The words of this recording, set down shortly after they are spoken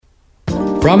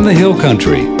From the Hill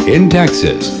Country in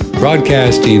Texas,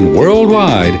 broadcasting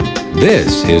worldwide,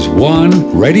 this is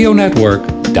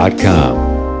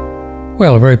OneRadioNetwork.com.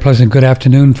 Well, a very pleasant good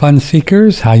afternoon, fun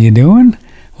seekers. How you doing?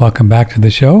 Welcome back to the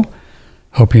show.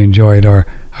 Hope you enjoyed our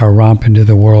romp into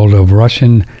the world of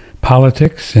Russian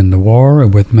politics and the war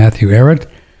with Matthew Ehret.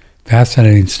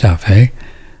 Fascinating stuff, hey?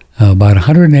 About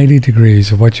 180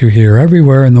 degrees of what you hear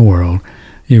everywhere in the world,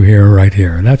 you hear right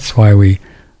here. That's why we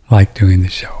like doing the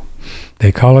show.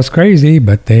 They call us crazy,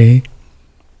 but they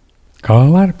call a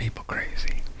lot of people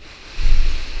crazy.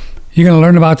 You're going to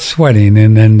learn about sweating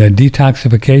and then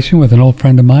detoxification with an old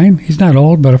friend of mine. He's not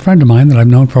old, but a friend of mine that I've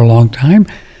known for a long time,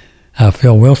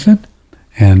 Phil Wilson.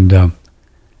 And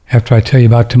after I tell you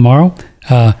about tomorrow,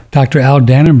 Dr. Al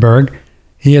Dannenberg,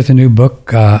 he has a new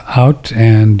book out,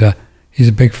 and he's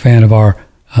a big fan of our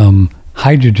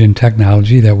hydrogen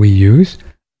technology that we use,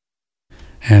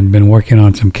 and been working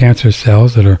on some cancer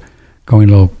cells that are going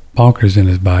a little bonkers in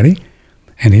his body.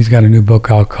 And he's got a new book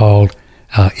out called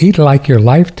Eat Like Your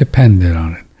Life Depended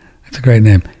on It. That's a great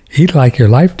name. Eat Like Your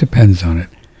Life Depends on It.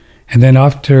 And then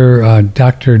after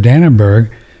Dr. Dannenberg,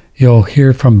 you'll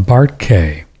hear from Bart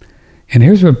Kay. And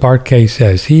here's what Bart Kay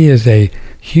says. He is a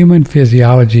human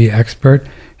physiology expert,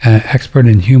 expert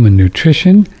in human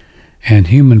nutrition and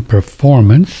human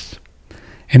performance.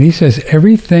 And he says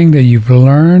everything that you've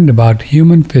learned about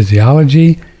human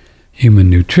physiology, human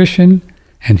nutrition,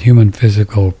 and human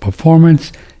physical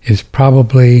performance is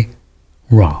probably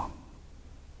wrong.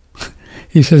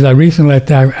 He says, I recently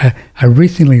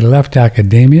left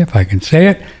academia, if I can say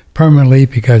it, permanently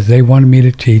because they wanted me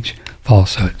to teach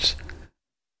falsehoods.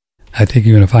 I think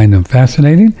you're going to find them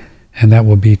fascinating, and that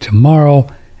will be tomorrow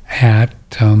at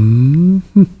around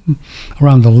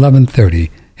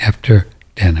 11:30 after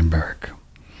Dannenberg.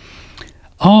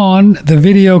 On the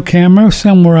video camera,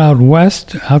 somewhere out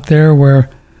west, out there where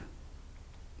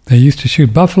they used to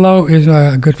shoot buffalo, is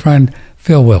a good friend,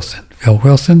 Phil Wilson. Phil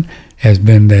Wilson has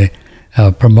been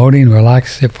promoting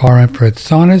Relax Far Infrared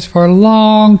Saunas for a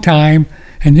long time.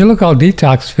 And you look all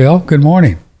detox, Phil. Good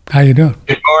morning. How you doing?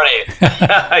 Good morning.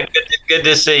 good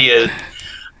to see you,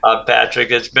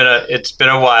 Patrick. It's been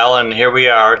a while, and here we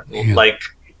are. Yeah. Like,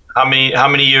 how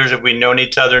many years have we known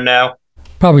each other now?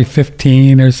 Probably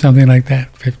 15 or something like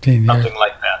that. 15 years. Something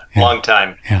like that. Yeah. Long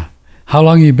time. Yeah. How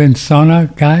long you been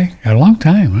sauna guy? A long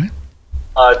time, right?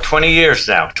 20 years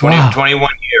now. 21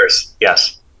 years.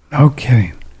 Yes. No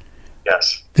kidding.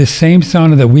 Yes. The same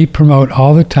sauna that we promote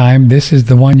all the time. This is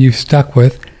the one you've stuck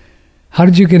with. How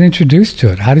did you get introduced to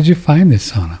it? How did you find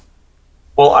this sauna?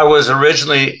 Well, I was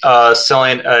originally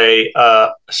selling a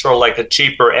sort of like a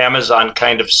cheaper Amazon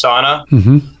kind of sauna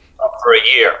for a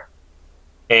year.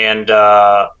 And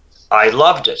I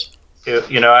loved it.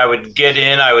 I would get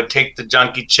in, I would take the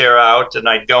junkie chair out, and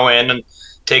I'd go in and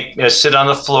sit on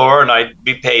the floor, and I'd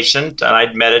be patient, and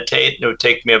I'd meditate. And it would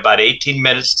take me about 18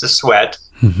 minutes to sweat,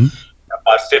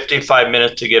 about 55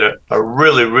 minutes to get a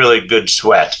really, really good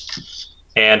sweat.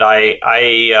 And I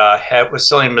was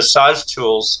selling massage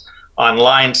tools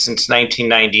online since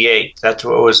 1998. That's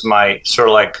what was my sort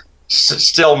of like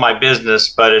still my business,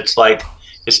 but it's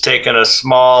taken a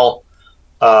small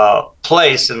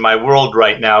place in my world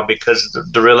right now because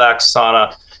the Relax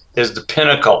Sauna is the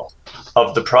pinnacle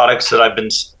of the products that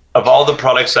of all the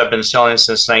products I've been selling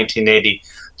since 1980.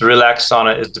 The Relax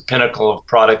Sauna is the pinnacle of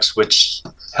products which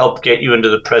help get you into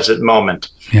the present moment,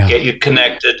 get you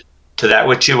connected to that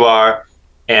which you are,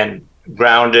 and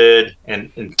grounded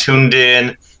and tuned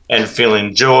in and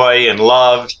feeling joy and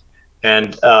loved.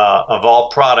 And of all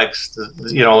products,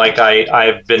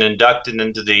 I've been inducted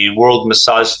into the World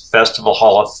Massage Festival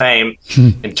Hall of Fame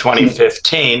in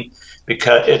 2015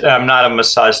 because I'm not a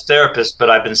massage therapist, but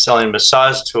I've been selling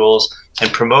massage tools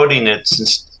and promoting it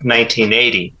since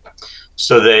 1980.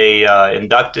 So they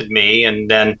inducted me,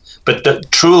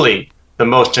 but truly the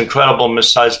most incredible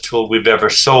massage tool we've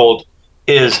ever sold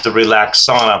is the Relax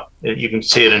Sauna. You can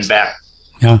see it in back.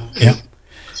 Yeah.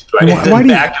 Right, why do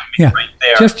you, right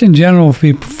there. Just in general,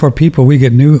 for people, we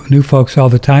get new folks all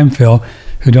the time, Phil,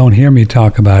 who don't hear me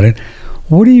talk about it.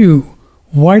 Why do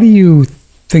you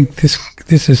think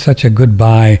this is such a good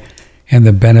buy, and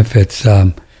the benefits?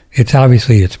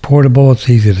 It's portable, it's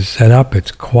easy to set up,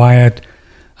 it's quiet.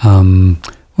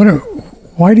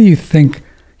 Why do you think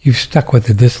you've stuck with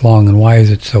it this long, and why is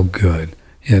it so good?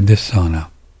 This sauna.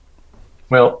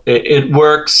 Well, it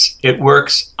works. It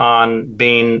works on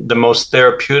being the most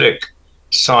therapeutic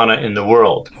sauna in the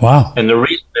world. Wow. And the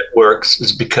reason it works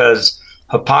is because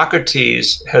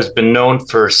Hippocrates has been known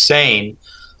for saying,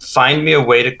 find me a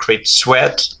way to create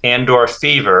sweat and or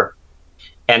fever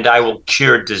and I will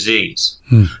cure disease.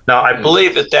 Now, I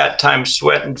believe at that time,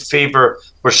 sweat and fever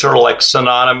were sort of like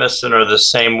synonymous and are the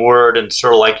same word, and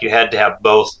sort of like you had to have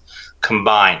both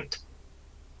combined.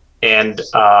 And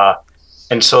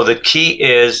so the key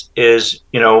is there's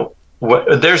a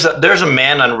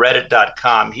man on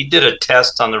Reddit.com. He did a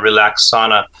test on the Relax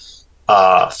Sauna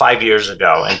 5 years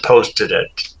ago and posted it,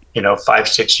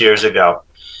 5-6 years ago.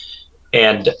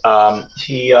 And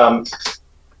he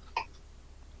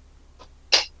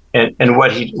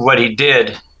what he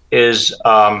did is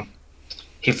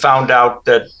he found out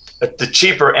that the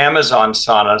cheaper Amazon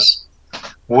saunas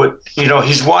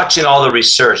he's watching all the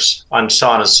research on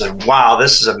saunas and wow,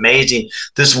 this is amazing.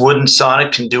 This wooden sauna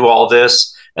can do all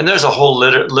this. And there's a whole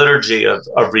liturgy of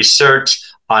research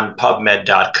on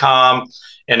PubMed.com.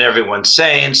 And everyone's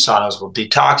saying saunas will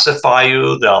detoxify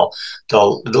you. They'll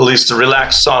at least the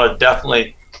relaxed sauna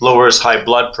definitely lowers high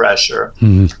blood pressure,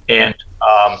 and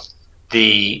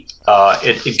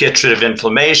it gets rid of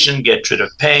inflammation, gets rid of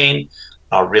pain,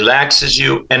 relaxes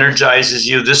you, energizes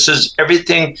you. This is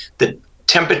everything that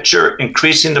temperature,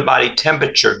 increasing the body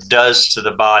temperature, does to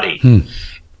the body.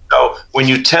 So when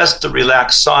you test the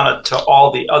relaxed sauna to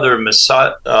all the other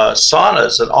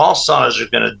saunas, and all saunas are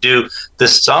going to do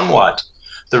this somewhat,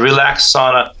 the relaxed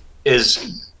sauna is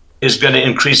going to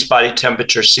increase body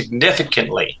temperature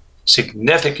significantly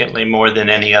more than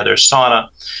any other sauna.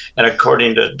 And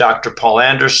according to Dr. Paul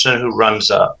Anderson, who runs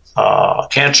a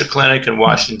cancer clinic in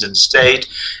Washington State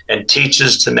and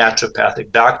teaches to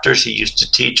naturopathic doctors, he used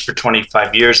to teach for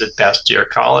 25 years at Bastyr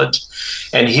College.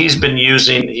 And he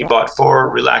bought 4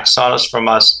 relaxed saunas from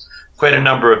us quite a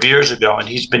number of years ago, and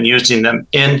he's been using them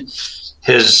in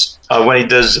his, when he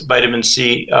does vitamin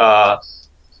C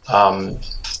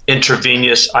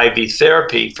intravenous IV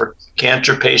therapy for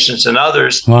cancer patients and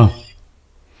others. Wow.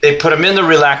 They put them in the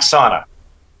relaxed sauna.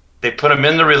 They put them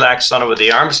in the relaxed sauna with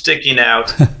the arm sticking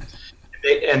out,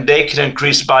 and they can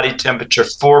increase body temperature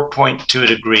 4.2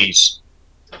 degrees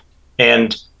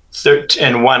in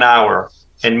 1 hour.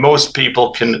 And most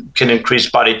people can increase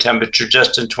body temperature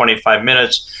just in 25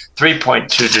 minutes,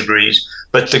 3.2 degrees.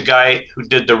 But the guy who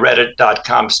did the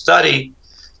Reddit.com study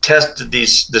tested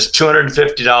this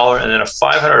 $250 and then a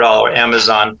 $500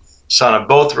 Amazon sauna,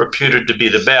 both reputed to be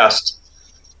the best,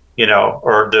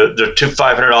 or the two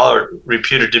 $500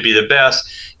 reputed to be the best,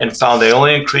 and found they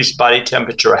only increased body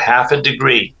temperature a half a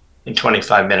degree in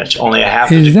 25 minutes, only a half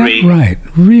a degree. Is that right?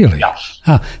 Really? Yeah.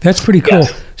 That's pretty cool.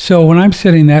 Yes. So when I'm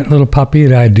setting that little puppy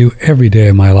that I do every day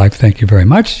of my life, thank you very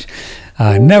much,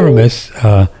 never miss,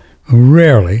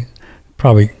 rarely,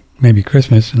 probably maybe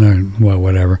Christmas, well,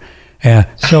 whatever.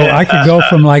 So I could go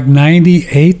from like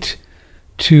 98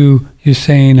 to, you're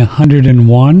saying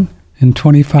 101 in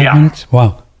 25 minutes?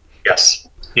 Wow. Yes.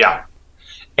 Yeah.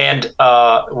 And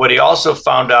what he also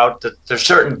found out that there's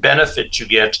certain benefits you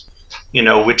get,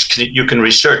 which you can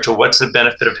research. Well, what's the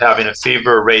benefit of having a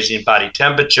fever or raising body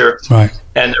temperature? Right.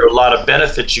 And there are a lot of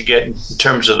benefits you get in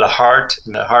terms of the heart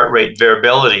and the heart rate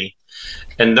variability.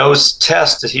 And those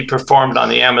tests that he performed on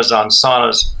the Amazon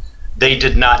saunas, they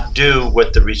did not do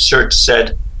what the research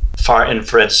said far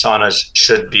infrared saunas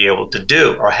should be able to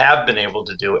do, or have been able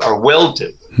to do, or will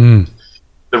do.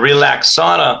 The relaxed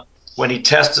sauna, when he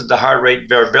tested the heart rate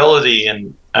variability,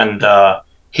 and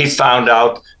he found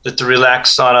out that the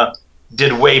relaxed sauna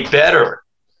did way better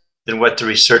than what the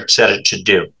research said it should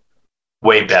do.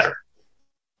 Way better.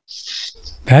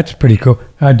 That's pretty cool.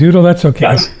 Doodle, that's okay.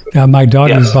 Yes. My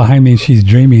daughter's behind me. She's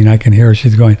dreaming. I can hear her.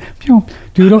 She's going,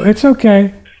 Doodle, it's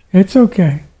okay. It's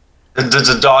okay.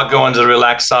 Does the dog go into the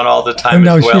relaxed sauna all the time?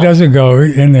 No, as well? She doesn't go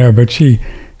in there, but she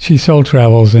soul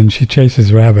travels and she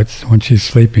chases rabbits when she's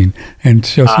sleeping. And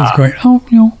so she's going, no.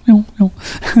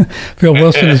 Phil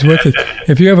Wilson is with us.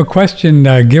 If you have a question,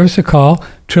 give us a call,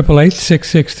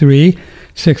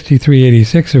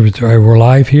 888-663-6386. We're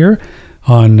live here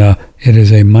on, it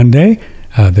is a Monday,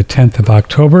 the 10th of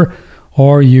October,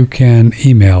 or you can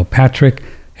email Patrick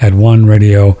at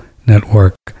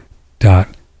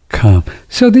oneradionetwork.com.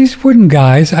 So these wooden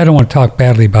guys, I don't want to talk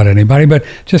badly about anybody, but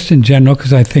just in general,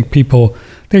 because I think people,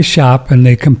 they shop and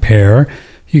they compare.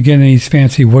 You get these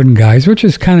fancy wooden guys, which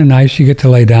is kind of nice. You get to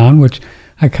lay down, which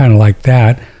I kind of like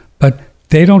that. But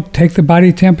they don't take the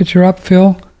body temperature up,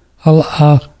 Phil,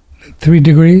 3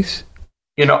 degrees?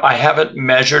 I haven't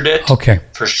measured it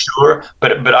for sure,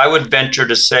 but I would venture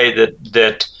to say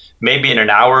that maybe in an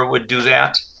hour would do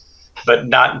that, but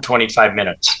not in 25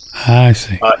 minutes. I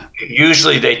see.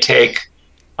 Usually they take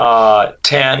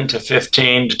 10 to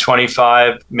 15 to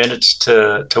 25 minutes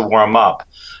to warm up.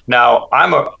 Now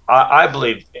I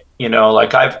believe,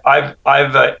 like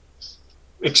I've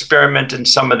experimented in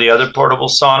some of the other portable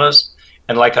saunas,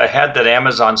 And like I had that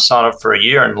Amazon sauna for a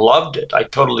year and loved it. I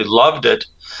totally loved it.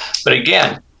 But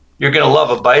again, you're going to love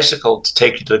a bicycle to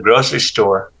take you to the grocery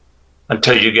store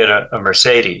until you get a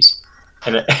Mercedes.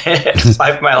 And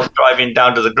 5 miles driving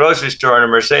down to the grocery store in a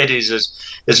Mercedes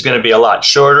is going to be a lot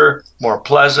shorter, more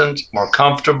pleasant, more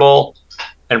comfortable,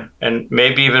 and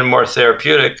maybe even more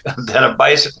therapeutic than a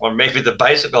bicycle, or maybe the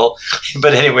bicycle.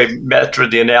 But anyway, that's where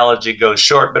the analogy goes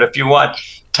short. But if you want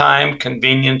time,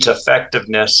 convenience,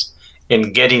 effectiveness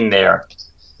in getting there,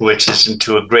 which is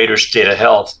into a greater state of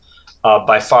health,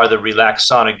 by far the Relax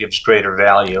sauna gives greater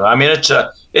value. I mean, it's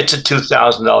a $2,000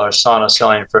 sauna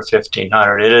selling for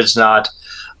 $1,500. It is not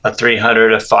a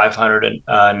 $300, a $500,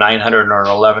 a $900, or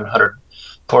an $1,100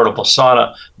 portable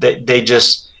sauna. The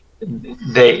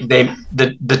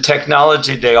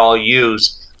technology they all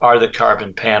use are the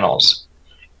carbon panels,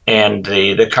 and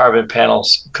the carbon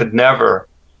panels could never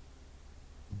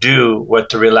do what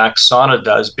the Relax sauna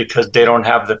does because they don't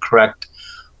have the correct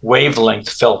wavelength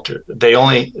filter. They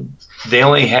don't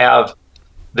have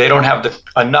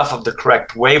enough of the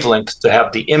correct wavelength to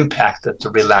have the impact that the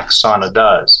Relax sauna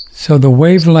does. So the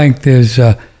wavelength is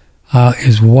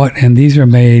what? And these are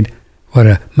made,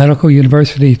 a Medical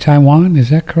University, Taiwan? Is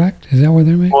that correct? Is that where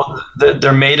they're made? Well,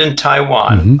 they're made in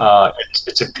Taiwan.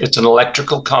 Mm-hmm. It's an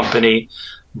electrical company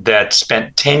that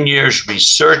spent 10 years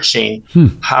researching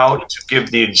how to give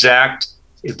the exact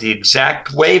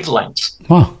wavelength,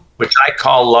 which I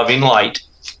call loving light,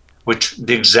 which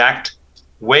the exact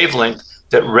wavelength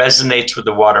that resonates with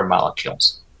the water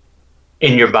molecules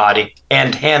in your body.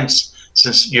 And hence,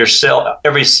 since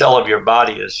every cell of your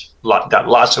body has got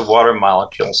lots of water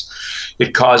molecules,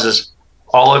 it causes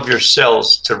all of your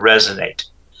cells to resonate.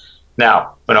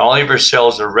 Now, when all of your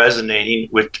cells are resonating,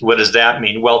 what does that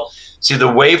mean? Well, see,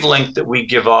 the wavelength that we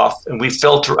give off and we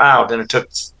filter out, and it took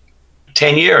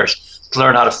 10 years to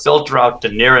learn how to filter out the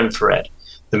near infrared,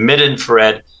 the mid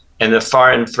infrared, and the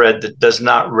far infrared that does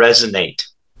not resonate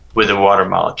with the water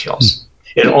molecules.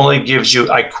 It only gives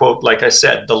you, I quote, like I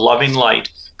said, the loving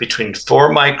light between 4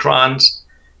 microns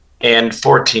and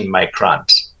 14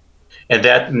 microns. And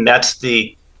that's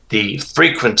the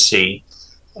frequency,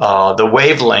 the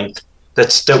wavelength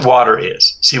that water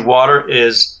is. See, water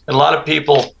is, and a lot of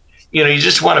people, you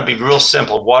just want to be real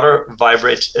simple. Water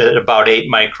vibrates at about 8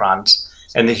 microns,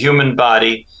 and the human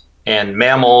body and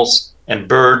mammals and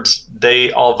birds,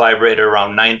 they all vibrate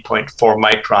around 9.4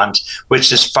 microns,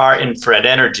 which is far infrared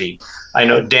energy. I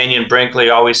know Daniel Brinkley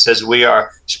always says we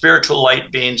are spiritual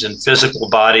light beings in physical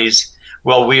bodies.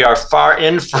 Well, we are far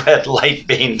infrared light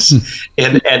beings.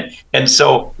 And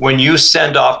so when you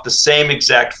send off the same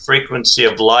exact frequency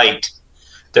of light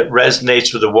that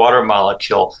resonates with the water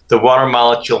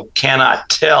molecule cannot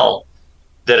tell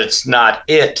that it's not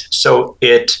it. So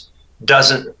it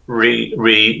doesn't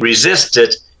resist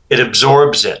it. It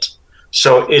absorbs it.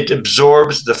 So it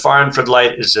absorbs, the far infrared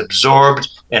light is absorbed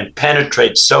and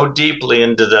penetrates so deeply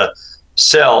into the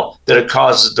cell that it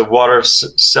causes the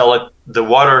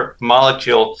water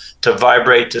molecule to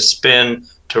vibrate, to spin,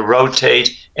 to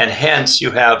rotate, and hence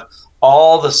you have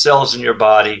all the cells in your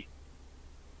body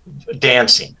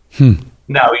dancing.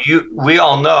 Now, we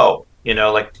all know,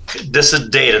 like this is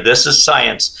data, this is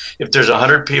science. If there's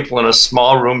 100 people in a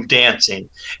small room dancing,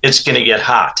 it's going to get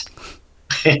hot.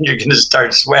 And you're going to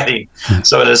start sweating.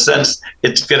 So in a sense,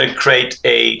 it's going to create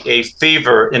a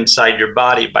fever inside your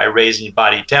body by raising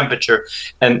body temperature.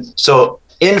 And so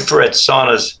infrared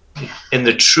saunas, in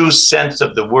the true sense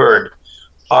of the word,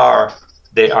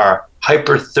 they are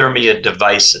hyperthermia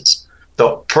devices.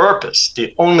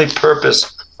 The only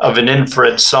purpose of an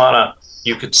infrared sauna,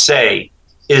 you could say,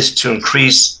 is to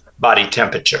increase body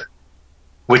temperature,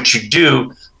 which you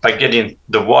do by getting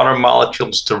the water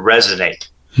molecules to resonate.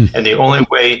 And the only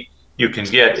way you can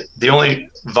get the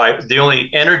only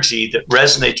energy that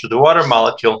resonates with the water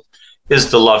molecule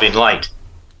is the loving light.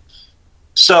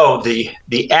 So the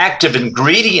active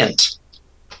ingredient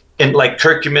in, like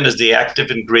curcumin is the active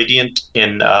ingredient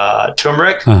in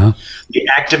turmeric. The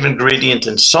active ingredient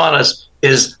in saunas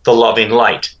is the loving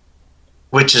light,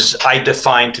 which is I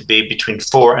define to be between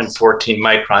 4 and 14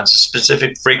 microns, a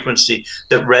specific frequency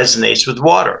that resonates with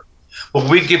water. Well,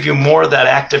 we give you more of that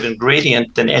active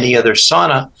ingredient than any other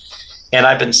sauna. And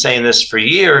I've been saying this for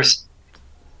years,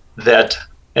 that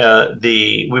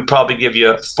we probably give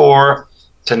you 4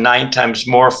 to 9 times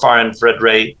more far infrared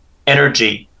ray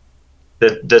energy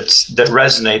that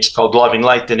resonates, called loving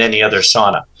light, than any other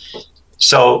sauna.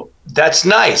 So that's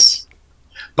nice.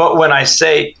 But when I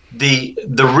say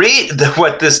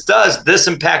what this does, this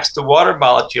impacts the water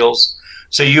molecules.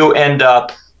 So you end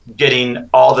up getting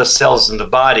all the cells in the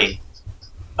body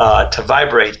to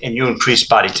vibrate, and you increase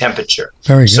body temperature.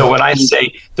 Very good. So when I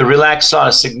say the relaxed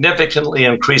sauna significantly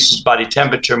increases body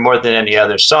temperature more than any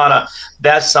other sauna,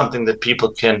 that's something that people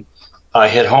can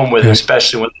hit home with,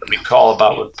 especially when they recall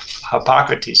about what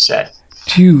Hippocrates said.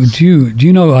 Do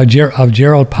you know of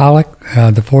Gerald Pollack,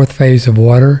 The Fourth Phase of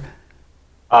Water?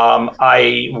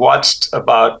 I watched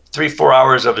about 3-4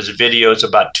 hours of his videos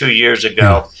about 2 years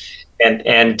ago,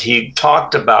 and he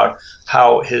talked about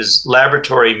how his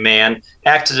laboratory man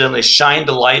accidentally shined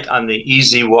a light on the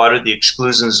easy water, the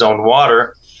exclusion zone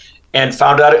water, and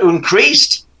found out it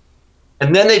increased.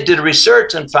 And then they did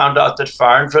research and found out that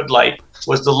far infrared light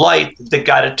was the light that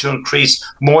got it to increase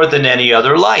more than any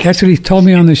other light. That's what he told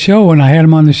me on the show when I had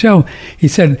him on the show. He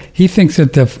said he thinks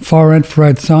that the far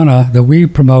infrared sauna that we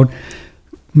promote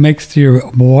makes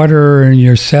your water and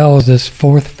your cells this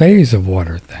fourth phase of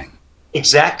water thing.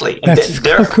 Exactly. That's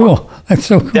so cool. That's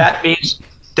so cool. That means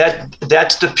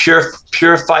that's the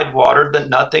purified water that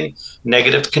nothing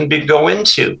negative can go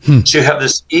into. So you have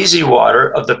this easy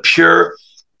water of the pure,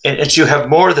 and you have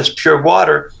more of this pure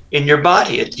water in your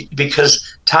body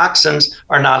because toxins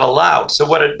are not allowed. So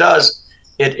what it does,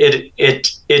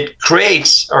 it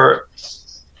creates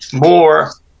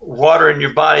more water in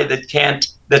your body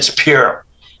that's pure.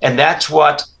 And that's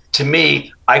what, to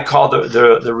me, I call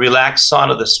the relaxed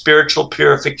sauna, the spiritual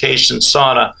purification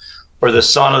sauna, or the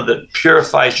sauna that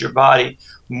purifies your body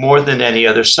more than any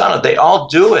other sauna. They all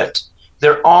do it.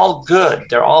 They're all good.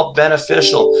 They're all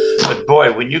beneficial. But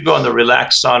boy, when you go in the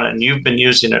relaxed sauna and you've been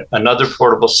using another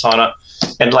portable sauna,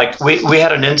 and like we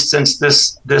had an instance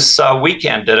this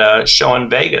weekend at a show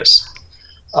in Vegas.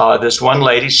 This one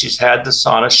lady, she's had the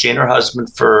sauna, she and her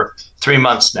husband, for 3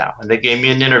 months now, and they gave me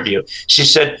an interview. She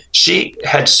said she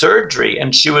had surgery,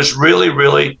 and she was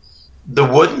really, the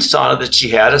wooden sauna that she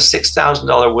had, a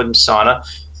 $6,000 wooden sauna,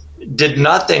 did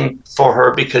nothing for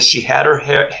her because she had her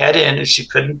head in and she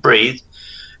couldn't breathe.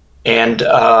 And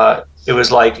it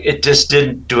was like, it just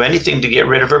didn't do anything to get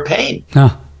rid of her pain.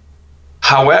 Huh.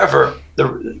 However,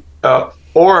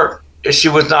 or she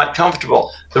was not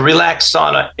comfortable. The relaxed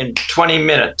sauna in 20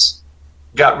 minutes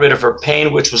got rid of her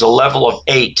pain, which was a level of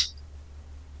 8.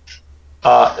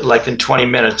 Like in 20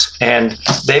 minutes. And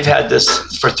they've had this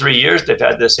for 3 years. They've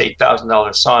had this $8,000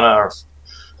 sauna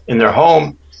in their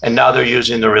home, and now they're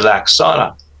using the relaxed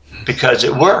sauna because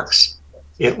it works.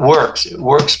 It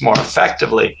works more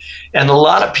effectively. And a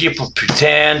lot of people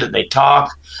pretend and they talk.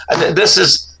 This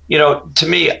is, to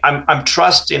me, I'm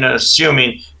trusting and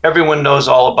assuming everyone knows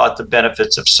all about the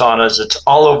benefits of saunas. It's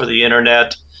all over the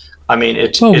internet. I mean,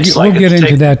 we'll get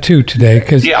into that too today,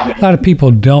 because a lot of people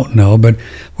don't know, but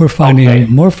we're finding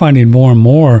more and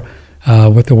more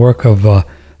with the work of,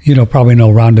 probably know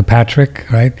Rhonda Patrick,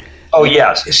 right? Oh,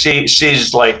 yes.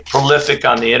 She's like prolific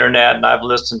on the internet, and I've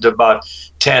listened to about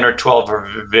 10 or 12 of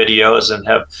her videos and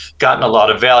have gotten a lot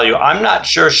of value. I'm not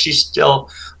sure she's still,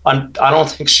 I don't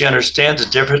think she understands the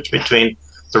difference between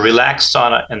the relaxed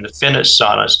sauna and the finished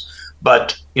saunas.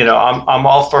 But, I'm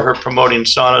all for her promoting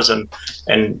saunas, and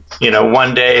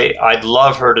one day I'd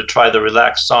love her to try the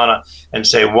relaxed sauna and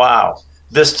say, wow,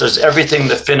 this does everything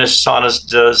the finished saunas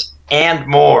does and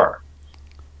more,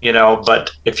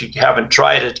 but if you haven't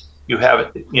tried it, you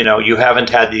haven't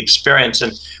had the experience.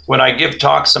 And when I give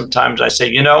talks, sometimes I say,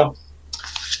 you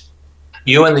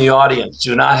in the audience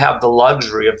do not have the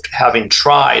luxury of having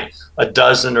tried a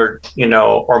dozen or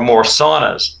more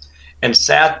saunas and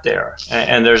sat there.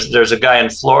 And there's a guy in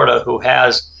Florida who he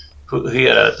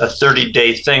had a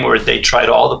 30-day thing where they tried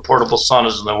all the portable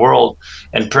saunas in the world,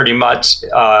 and pretty much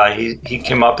he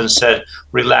came up and said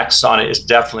relaxed sauna is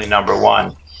definitely number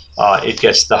one. It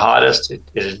gets the hottest.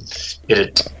 It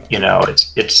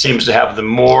seems to have the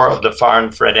more of the far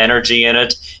infrared energy in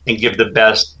it and give the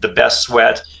best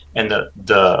sweat and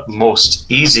the most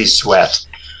easy sweat.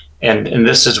 And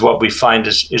this is what we find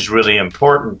is really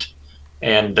important.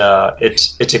 And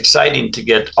it's exciting to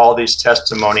get all these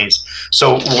testimonies.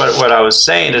 So what I was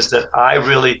saying is that I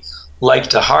really like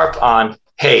to harp on,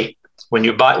 hey, when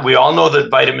you buy, we all know that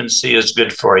vitamin C is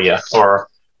good for you, or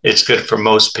it's good for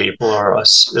most people, or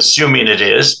assuming it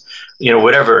is,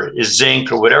 whatever is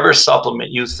zinc or whatever supplement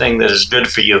you think that is good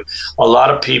for you. A lot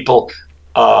of people,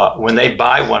 when they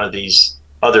buy one of these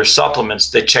other supplements,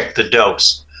 they check the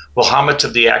dose. Well, how much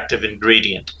of the active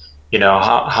ingredient?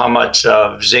 How much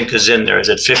zinc is in there? Is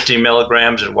it 50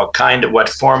 milligrams, and what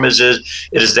form is it?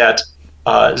 Is that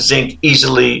zinc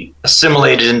easily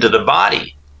assimilated into the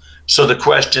body? So the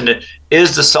question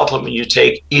is the supplement you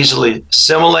take easily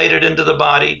assimilated into the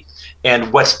body,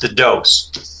 and what's the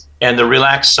dose? And the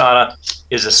relaxed sauna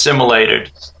is assimilated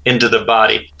into the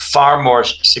body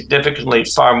significantly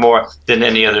far more than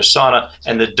any other sauna,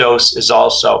 and the dose is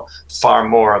also far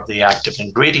more of the active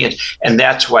ingredient, and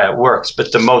that's why it works.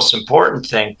 But the most important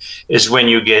thing is when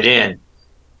you get in,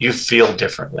 you feel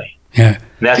differently. Yeah,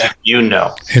 and that's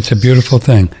It's a beautiful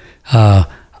thing. I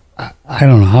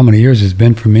don't know how many years it's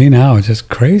been for me now. It's just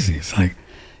crazy. It's like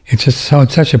it's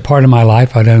such a part of my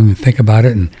life. I don't even think about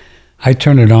it, and I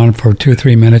turn it on for 2 or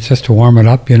 3 minutes just to warm it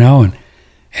up, and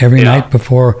every night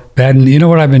before bed. And you know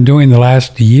what I've been doing the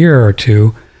last year or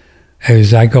two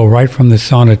is I go right from the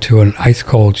sauna to an ice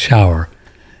cold shower.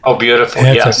 Oh, beautiful!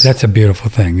 That's a beautiful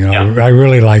thing. I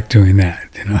really like doing that.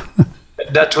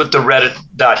 That's what the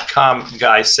Reddit.com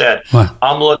guy said. What?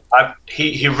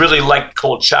 He really liked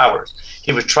cold showers.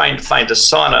 He was trying to find a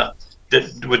sauna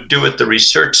that would do what the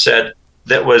research said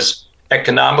that was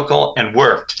economical and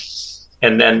worked.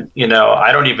 And then,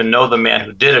 I don't even know the man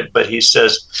who did it, but he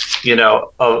says,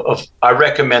 I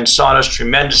recommend saunas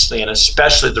tremendously, and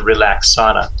especially the relaxed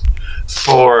sauna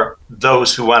for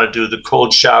those who want to do the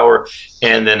cold shower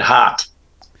and then hot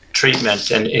treatment.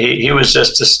 And he was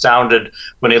just astounded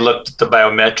when he looked at the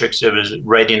biometrics. It was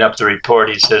writing up the report.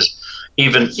 He says,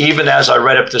 even as I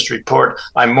write up this report,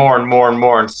 I'm more and more and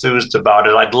more enthused about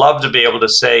it. I'd love to be able to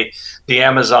say the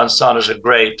Amazon saunas are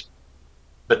great,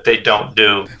 but they don't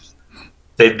do.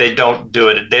 They don't do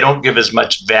it. They don't give as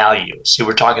much value. See,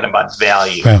 we're talking about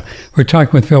value. Well, we're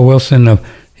talking with Phil Wilson.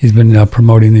 He's been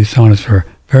promoting these saunas for a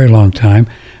very long time.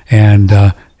 And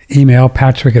email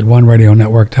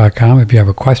patrick@oneradionetwork.com if you have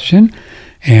a question.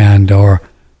 Or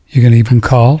you can even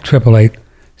call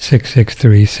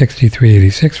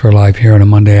 888-663-6386. We're live here on a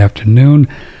Monday afternoon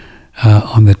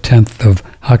on the 10th of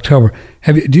October.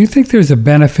 Do you think there's a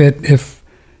benefit if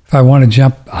I want to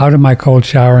jump out of my cold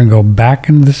shower and go back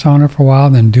into the sauna for a while,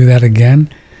 then do that again?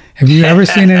 Have you ever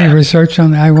seen any research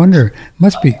on that? I wonder. It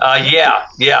must be. Yeah.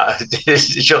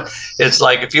 It's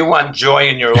like if you want joy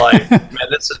in your life, man,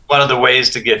 this is one of the ways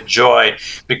to get joy,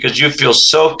 because you feel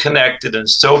so connected and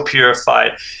so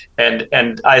purified.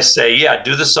 And I say,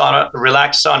 do the sauna,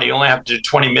 relaxed sauna. You only have to do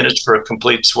 20 minutes for a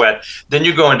complete sweat. Then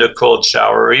you go into a cold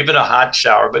shower or even a hot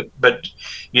shower, but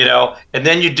and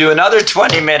then you do another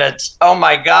 20 minutes. Oh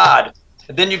my God.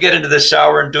 And then you get into the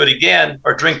shower and do it again,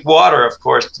 or drink water. Of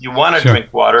course, you want to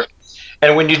drink water.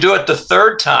 And when you do it the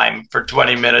third time for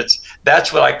 20 minutes,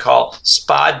 that's what I call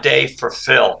spa day for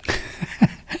Phil.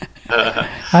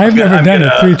 I've never done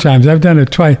it 3 times. I've done it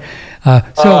twice.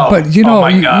 But you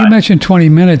mentioned 20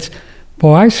 minutes.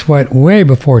 Boy, I sweat way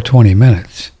before 20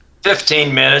 minutes.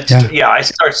 15 minutes. Yeah, I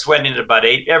start sweating at about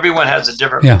 8. Everyone has a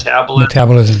different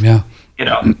metabolism.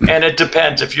 And it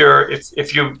depends if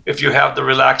you have the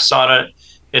relaxed sauna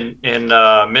in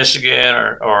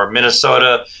Michigan or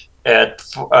Minnesota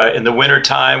in the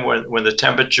wintertime when the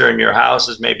temperature in your house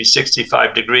is maybe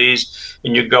 65 degrees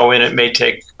and you go in, it may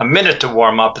take a minute to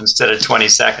warm up instead of 20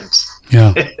 seconds.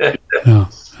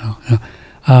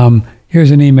 Here's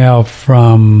an email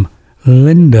from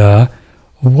Linda.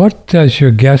 What does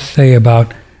your guest say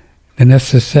about the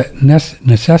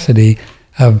necessity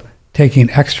of taking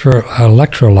extra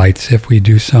electrolytes if we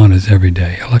do saunas every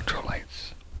day?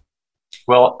 Electrolytes.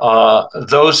 Well,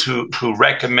 those who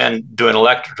recommend doing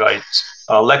electrolytes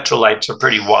are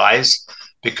pretty wise,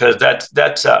 because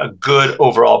that's a good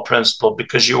overall principle,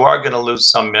 because you are going to lose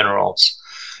some minerals.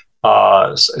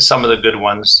 Some of the good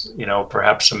ones,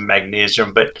 perhaps some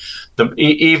magnesium, but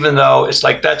even though it's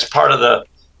like that's part of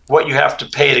what you have to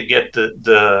pay to get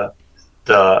the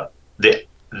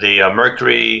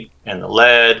mercury and the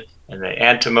lead and the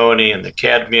antimony and the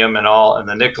cadmium and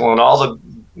the nickel and all the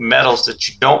metals that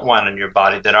you don't want in your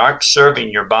body, that aren't serving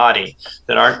your body,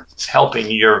 that aren't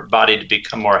helping your body to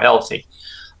become more healthy.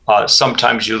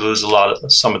 Sometimes you lose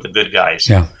some of the good guys.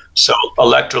 Yeah. So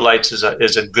electrolytes is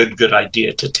a good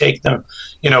idea to take them,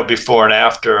 before and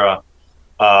after.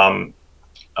 One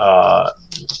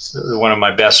of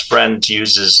my best friends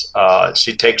uses.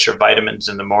 She takes her vitamins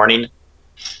in the morning,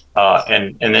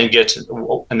 and then gets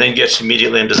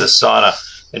immediately into the sauna.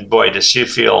 And boy, does she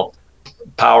feel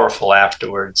powerful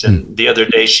afterwards. And the other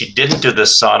day she didn't do the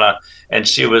sauna, and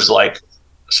she was like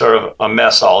sort of a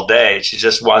mess all day. She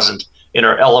just wasn't in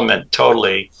her element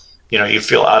totally. You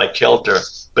feel out of kilter.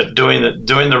 But doing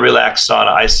the relaxed sauna,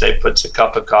 I say, puts a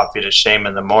cup of coffee to shame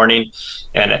in the morning,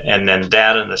 and then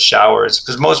that in the showers,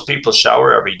 because most people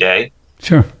shower every day.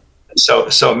 Sure. So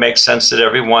it makes sense that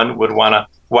everyone would want to.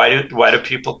 Why do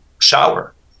people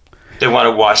shower? They want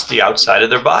to wash the outside of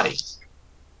their body,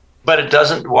 but it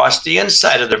doesn't wash the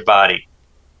inside of their body.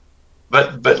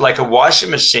 But like a washing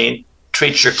machine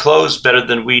treats your clothes better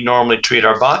than we normally treat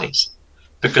our bodies,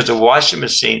 because a washing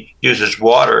machine uses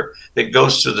water that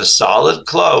goes through the solid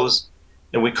clothes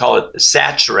and we call it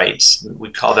saturates.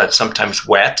 We call that sometimes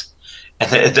wet, and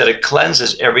that it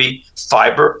cleanses every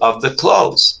fiber of the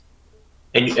clothes,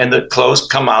 and the clothes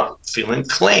come out feeling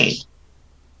clean.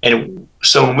 And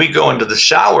so when we go into the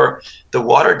shower, the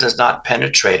water does not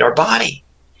penetrate our body,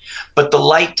 but the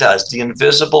light does. The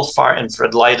invisible far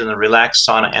infrared light in the relaxed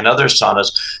sauna and other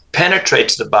saunas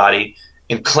penetrates the body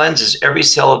and cleanses every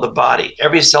cell of the body.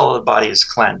 Every cell of the body is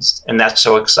cleansed, and that's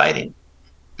so exciting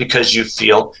because you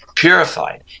feel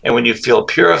purified. And when you feel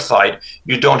purified,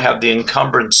 you don't have the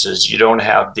encumbrances, you don't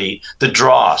have the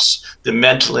dross, the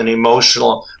mental and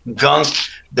emotional gunk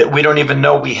that we don't even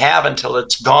know we have until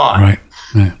it's gone. Right.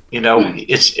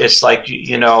 It's like,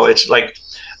 it's like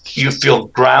you feel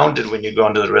grounded when you go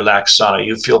into the relaxed sauna.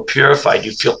 You feel purified.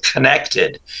 You feel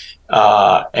connected.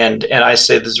 And I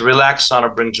say this relaxed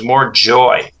sauna brings more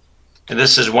joy. And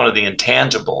this is one of the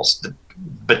intangibles.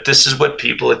 But this is what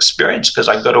people experience because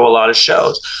I go to a lot of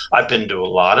shows. I've been to a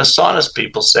lot of saunas,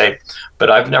 people say, but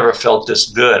I've never felt this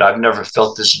good. I've never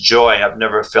felt this joy. I've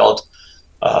never felt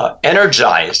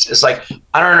energized. It's like,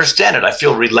 I don't understand it. I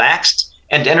feel relaxed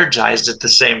and energized at the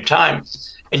same time.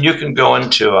 And you can go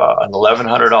into an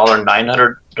 $1,100,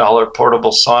 $900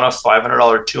 portable sauna,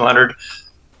 $500, $200,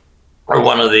 or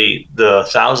one of the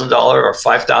 $1,000 or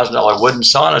 $5,000 wooden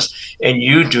saunas, and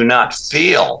you do not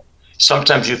feel.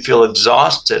 Sometimes you feel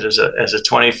exhausted as a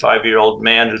 25-year-old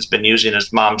man who's been using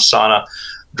his mom's sauna,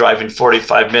 driving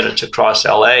 45 minutes across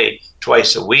LA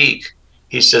twice a week.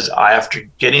 He says, after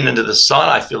getting into the sauna,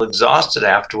 I feel exhausted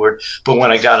afterward. But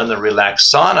when I got in the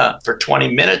relaxed sauna for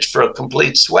 20 minutes for a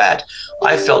complete sweat,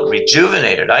 I felt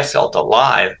rejuvenated. I felt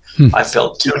alive. I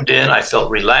felt tuned in. I felt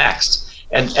relaxed.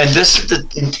 And this is the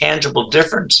intangible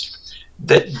difference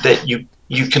that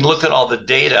you can look at all the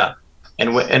data,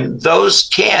 and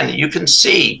you can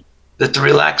see that the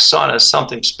relaxed sauna is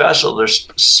something special. There's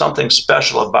something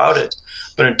special about it.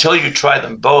 But until you try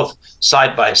them both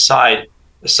side by side,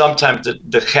 sometimes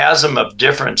the chasm of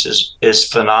difference is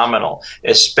phenomenal,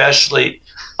 especially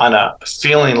on a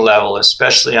feeling level,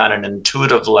 especially on an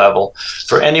intuitive level.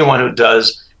 For anyone who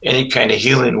does any kind of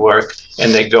healing work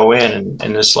and they go in,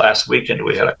 and this last weekend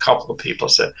we had a couple of people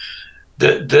say,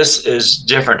 this is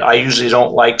different. I usually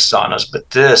don't like saunas, but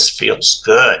this feels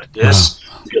good. This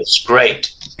feels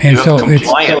great. And so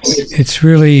it's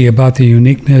really about the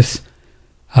uniqueness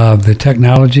of the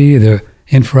technology, the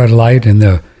infrared light and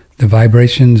the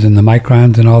vibrations and the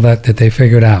microns and all that they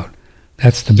figured out.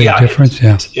 That's the big difference.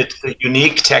 It's a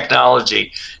unique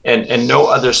technology, and no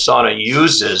other sauna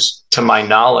uses, to my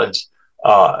knowledge,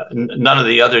 none of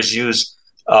the others use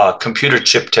computer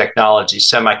chip technology,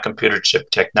 semi-computer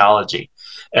chip technology.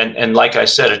 And like I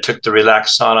said, it took the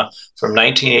relaxed sauna from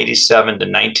 1987 to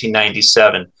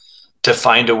 1997 to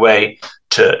find a way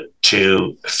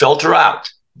to filter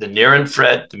out the near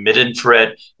infrared, the mid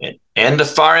infrared, and the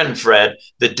far infrared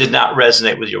that did not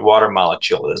resonate with your water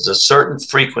molecule. There's a certain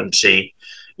frequency.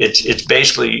 It's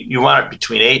basically, you want it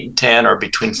between 8 and 10 or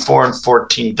between 4 and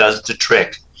 14 does the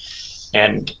trick.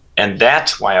 And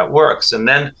that's why it works. And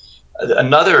then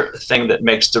another thing that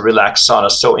makes the relaxed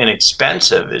sauna so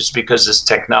inexpensive is because this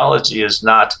technology is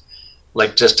not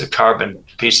like just a carbon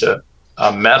piece of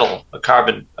metal, a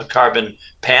carbon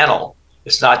panel.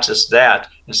 It's not just that.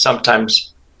 And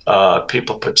sometimes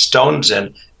people put stones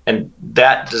in, and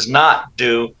that does not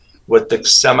do what the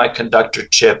semiconductor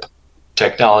chip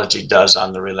technology does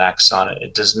on the relaxed sauna.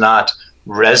 It does not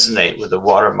resonate with the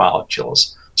water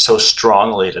molecules so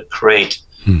strongly to create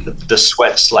the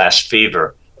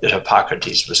sweat/fever that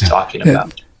Hippocrates was talking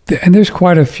about. And there's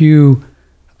quite a few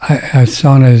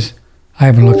saunas. I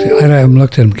haven't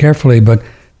looked at them carefully, but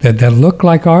that look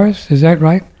like ours. Is that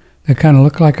right? That kind of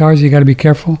look like ours. You got to be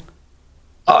careful.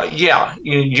 Yeah,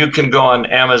 you can go on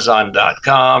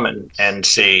Amazon.com and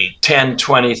see 10,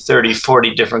 20, 30,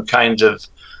 40 different kinds of,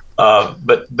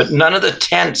 but none of the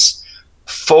tents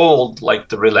fold like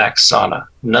the relaxed sauna.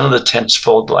 None of the tents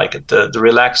fold like it. The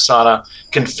relaxed sauna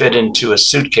can fit into a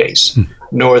suitcase,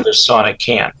 nor the sauna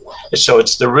can. So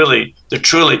it's the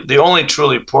only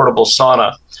truly portable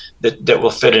sauna that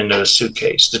will fit into a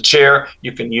suitcase. The chair,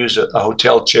 you can use a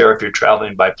hotel chair if you're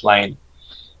traveling by plane.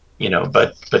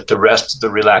 But the rest of the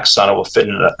relaxed sauna will fit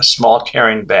in a small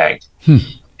carrying bag.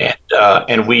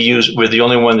 And we're the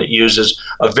only one that uses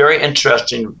a very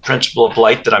interesting principle of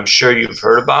light that I'm sure you've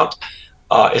heard about.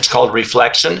 It's called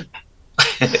reflection.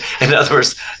 In other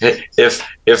words,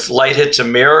 if light hits a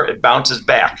mirror, it bounces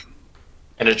back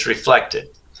and it's reflected.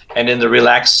 And in the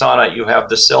relaxed sauna, you have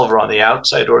the silver on the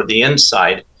outside or the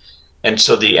inside. And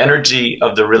so the energy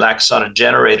of the relaxed sauna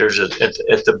generators at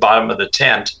the bottom of the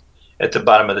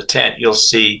tent, you'll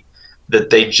see that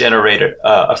they generate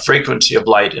a frequency of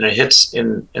light, and it hits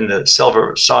in the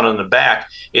silver sauna in the back.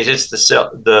 It hits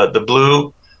the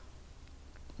blue,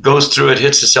 goes through it,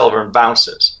 hits the silver, and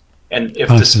bounces. And if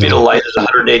the speed of light is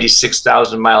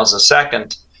 186,000 miles a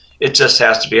second, it just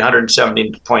has to be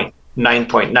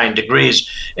 170.9 degrees,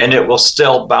 and it will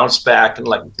still bounce back. And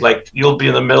like you'll be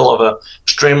in the middle of a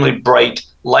extremely bright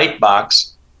light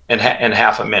box in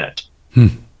half a minute.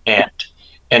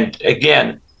 And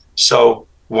again, so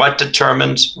what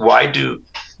determines why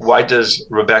does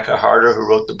Rebecca Harder, who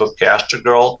wrote the book Gastro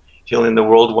Girl, Healing the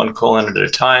World One Colon at a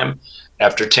Time,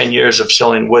 after 10 years of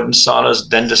selling wooden saunas,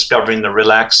 then discovering the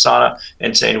relaxed sauna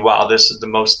and saying, wow, this is the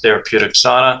most therapeutic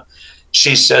sauna.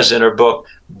 She says in her book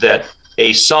that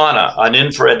a sauna, an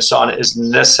infrared sauna, is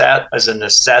a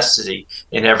necessity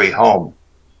in every home.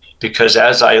 Because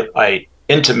as I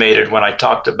intimated when I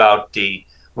talked about the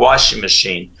washing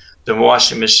machine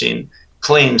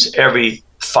cleans every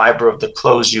fiber of the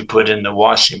clothes you put in the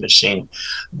washing machine.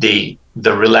 The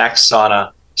relaxed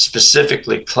sauna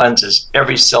specifically cleanses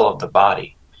every cell of the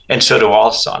body, and so do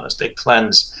all saunas. They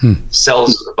cleanse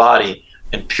cells of the body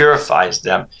and purifies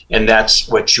them, and that's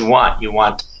what you want. You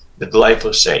want the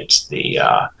glyphosates,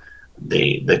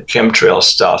 the chemtrail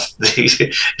stuff. We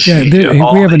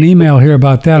have an email here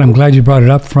about that. I'm glad you brought it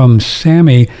up from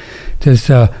Sammy. Does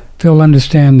Phil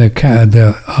understand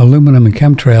the aluminum and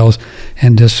chemtrails,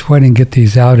 and does sweating get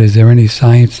these out? Is there any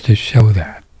science to show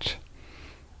that?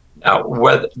 Now,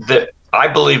 I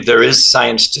believe there is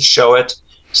science to show it.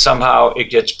 Somehow it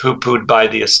gets poo-pooed by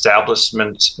the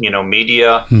establishment,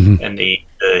 media, and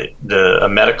the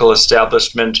medical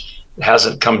establishment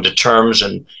hasn't come to terms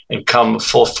and come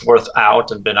full forth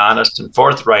out and been honest and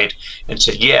forthright and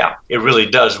said, yeah, it really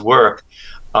does work.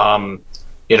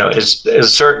 Is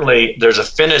certainly there's a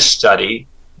Finnish study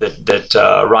that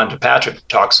Rhonda Patrick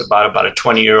talks about a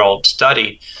 20-year-old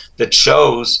study that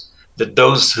shows that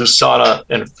those who sauna,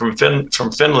 and from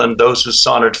Finland, those who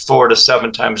saunaed 4 to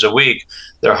 7 times a week,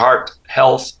 their heart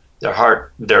health, their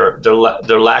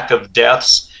lack of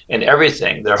deaths and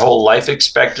everything, their whole life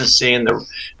expectancy and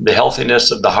the healthiness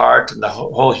of the heart and the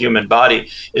whole human body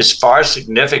is far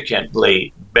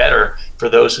significantly better for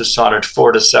those who sauntered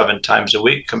 4 to 7 times a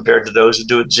week compared to those who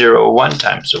do it 0 or 1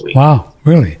 times a week. Wow,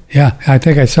 really? Yeah, I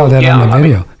think I saw that on the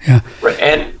video. Right,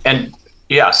 and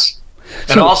yes,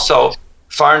 and also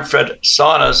far-infrared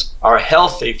saunas are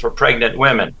healthy for pregnant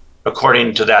women,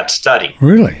 according to that study.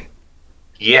 Really?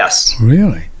 Yes.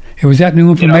 Really? Was that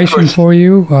new information for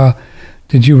you?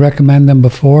 Did you recommend them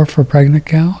before for pregnant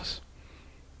cows?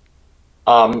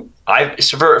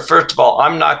 First of all,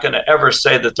 I'm not going to ever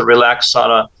say that the relaxed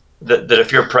sauna, that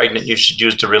if you're pregnant, you should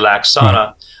use the relaxed sauna.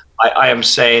 Right. I am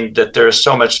saying that there's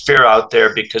so much fear out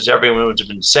there because everyone's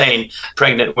been saying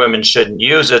pregnant women shouldn't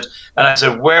use it. And I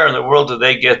said, where in the world do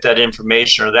they get that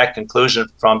information or that conclusion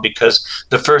from? Because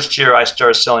the first year I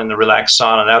started selling the relaxed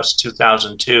sauna, that was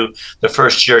 2002. The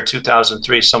first year,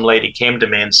 2003, some lady came to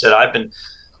me and said, I've been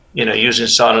using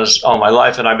saunas all my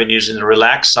life, and I've been using the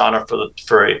relaxed sauna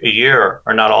for a year,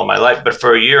 or not all my life, but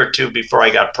for a year or two before I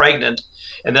got pregnant.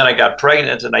 And then I got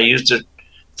pregnant and I used it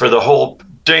for the whole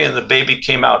day, and the baby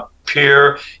came out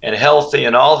pure and healthy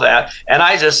and all that. And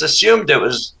I just assumed there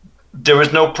was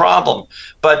no problem.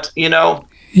 But,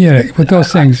 yeah, but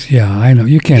those things, I know.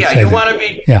 You can't say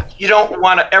that. You don't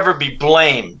want to ever be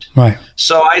blamed. Right.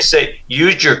 So I say,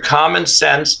 use your common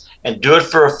sense and do it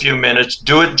for a few minutes,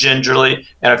 do it gingerly,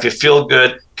 and if you feel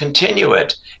good, continue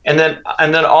it. And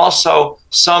then also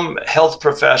some health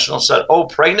professionals said, oh,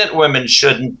 pregnant women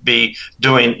shouldn't be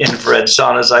doing infrared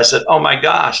saunas. I said, oh my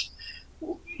gosh,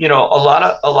 a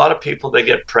lot of people, they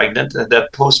get pregnant, that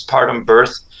postpartum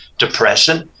birth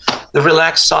depression. The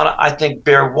relaxed sauna, I think,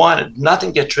 bear one.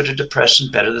 Nothing gets rid of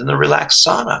depression better than the relaxed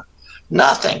sauna.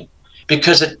 Nothing.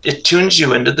 Because it tunes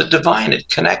you into the divine. It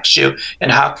connects you.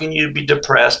 And how can you be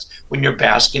depressed when you're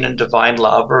basking in divine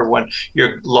love, or when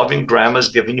your loving grandma's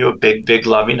giving you a big, big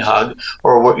loving hug,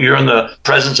 or you're in the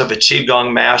presence of a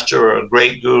Qigong master or a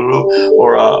great guru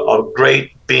or a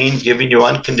great being giving you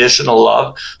unconditional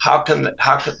love? How can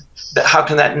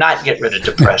that not get rid of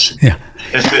depression? Yeah.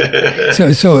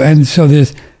 So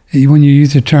this, when you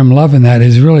use the term love in that,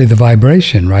 is really the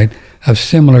vibration, right, of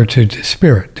similar to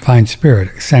spirit, divine spirit,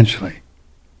 essentially.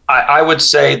 I would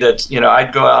say that,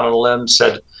 I'd go out on a limb and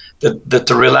said that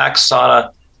the relaxed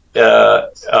sauna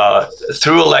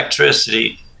through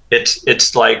electricity,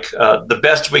 it's like the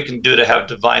best we can do to have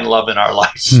divine love in our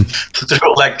life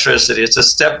through electricity. It's a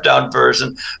stepped down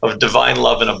version of divine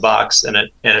love in a box, and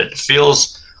it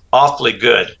feels awfully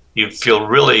good. You feel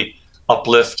really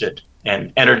uplifted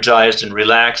and energized and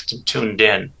relaxed and tuned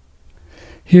in.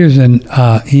 Here's an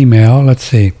email. Let's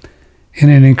see. is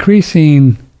an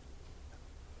increasing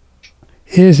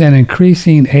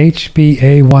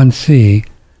HbA1c.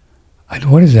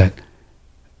 What is that?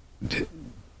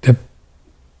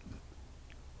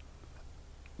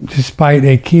 Despite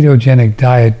a ketogenic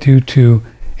diet due to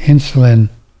insulin.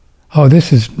 Oh,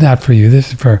 this is not for you.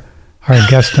 This is for our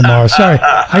guest tomorrow. Sorry,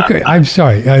 I'm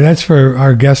sorry. That's for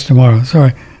our guest tomorrow.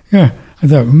 Sorry. Yeah, I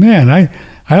thought, man, I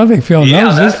don't think Phil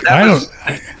knows this.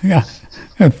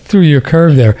 I threw your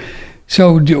curve there.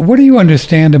 So, what do you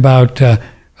understand about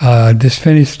this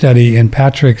finished study in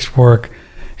Patrick's work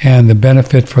and the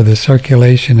benefit for the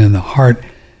circulation and the heart?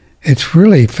 It's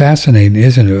really fascinating,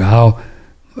 isn't it? How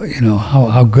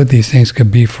good these things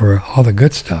could be for all the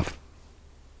good stuff.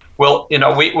 Well,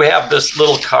 we have this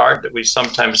little card that we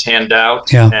sometimes hand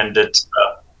out, and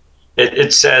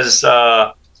it says,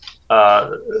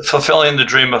 fulfilling the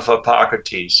dream of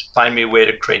Hippocrates, find me a way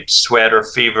to create sweat or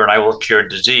fever and I will cure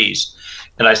disease.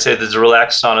 And I say that the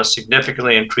relaxed sauna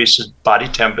significantly increases body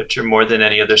temperature more than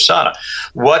any other sauna.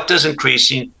 What does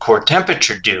increasing core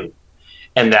temperature do?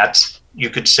 And that's, you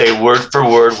could say word for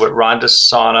word what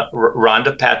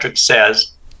Rhonda Patrick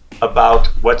says about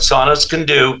what saunas can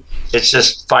do. It's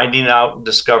just finding out and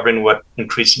discovering what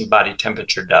increasing body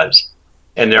temperature does.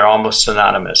 And they're almost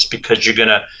synonymous because you're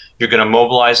gonna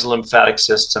mobilize the lymphatic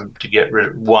system to get rid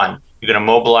of one. You're gonna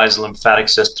mobilize the lymphatic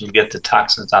system to get the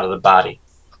toxins out of the body.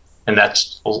 And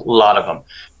that's a lot of them.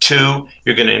 Two,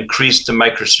 you're gonna increase the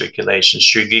microcirculation.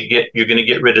 So you're gonna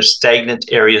get rid of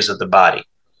stagnant areas of the body.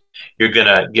 You're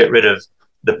gonna get rid of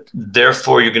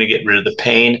therefore you're gonna get rid of the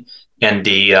pain and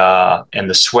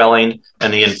the swelling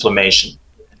and the inflammation.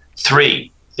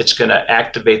 Three, it's going to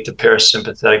activate the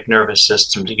parasympathetic nervous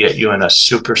system to get you in a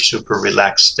super, super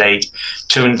relaxed state,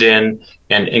 tuned in,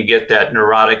 and get that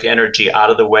neurotic energy out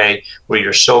of the way where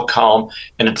you're so calm.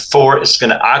 And at four, it's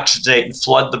going to oxygenate and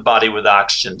flood the body with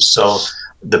oxygen. So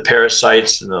the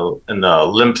parasites and the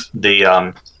lymph,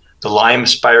 the Lyme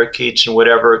spirochetes and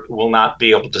whatever will not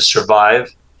be able to survive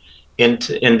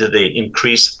into the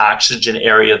increased oxygen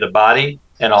area of the body.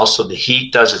 And also the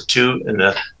heat does it too, and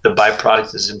the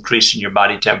byproduct is increasing your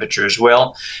body temperature as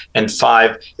well. And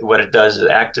five, what it does is it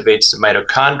activates the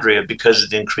mitochondria because of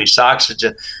the increased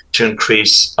oxygen to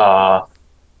increase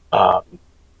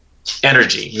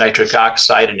energy, nitric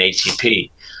oxide and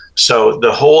ATP. So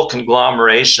the whole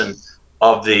conglomeration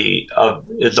of the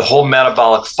whole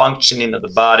metabolic functioning of the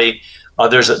body.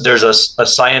 There's a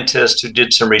scientist who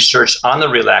did some research on the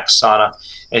relaxed sauna,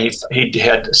 and he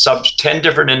had 10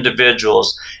 different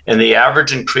individuals, and the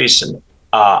average increase in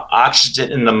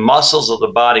oxygen in the muscles of the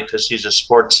body, because he's a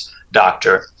sports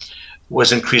doctor,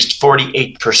 was increased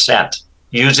 48%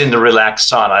 using the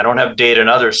relaxed sauna. I don't have data in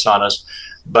other saunas,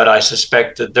 but I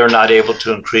suspect that they're not able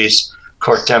to increase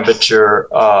core temperature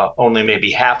only maybe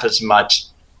half as much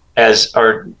as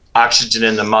our oxygen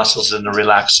in the muscles in the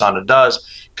relaxed sauna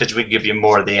does, because we give you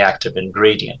more of the active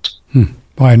ingredient.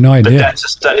 Well, I had no idea. But that's a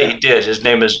study he did. His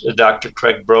name is Dr.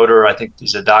 Craig Broder. I think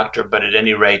he's a doctor, but at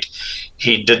any rate,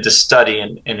 he did the study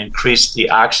and increased the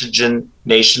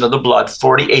oxygenation of the blood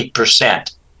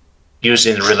 48%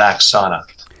 using the relaxed sauna.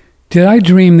 Did I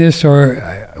dream this,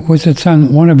 or was it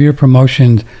on one of your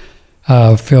promotions,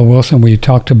 Phil Wilson, where you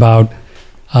talked about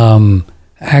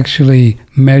actually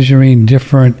measuring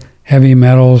different heavy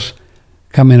metals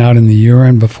coming out in the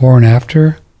urine before and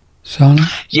after sauna?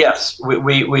 Yes,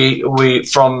 we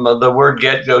from the word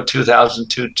get-go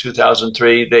 2002,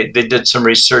 2003, they did some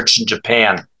research in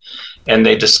Japan, and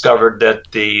they discovered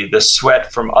that the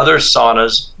sweat from other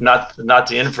saunas, not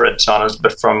the infrared saunas,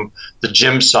 but from the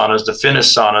gym saunas, the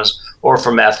fitness saunas, or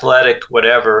from athletic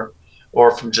whatever,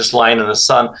 or from just lying in the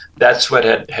sun, that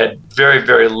sweat had very,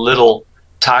 very little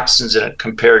toxins in it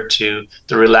compared to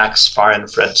the relaxed far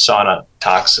infrared sauna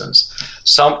toxins.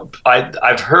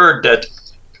 I've heard that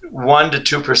 1%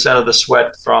 to 2% of the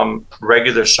sweat from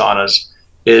regular saunas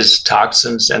is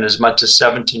toxins, and as much as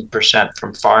 17%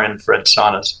 from far infrared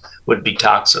saunas would be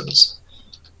toxins.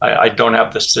 I don't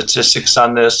have the statistics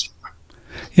on this.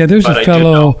 Yeah, there's a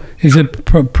fellow, is it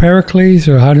Pericles,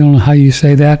 or I don't know how you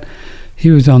say that? He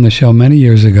was on the show many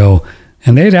years ago,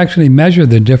 and they'd actually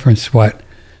measured the different sweat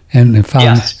and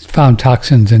found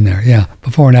toxins in there,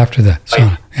 before and after the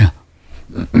sauna,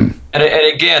 And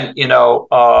again,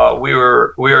 we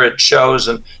were at shows,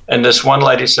 and this one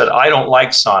lady said, I don't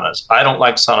like saunas. I don't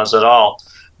like saunas at all.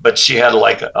 But she had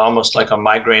almost like a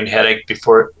migraine headache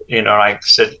before, I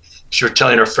said, she was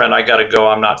telling her friend, I got to go.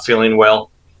 I'm not feeling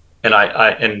well. And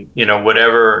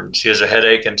whatever, and she has a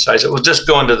headache. And so I said, well, just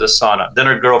go into the sauna. Then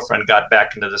her girlfriend got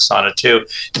back into the sauna too.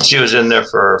 And she was in there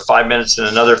for 5 minutes and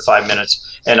another 5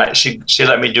 minutes. And she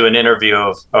let me do an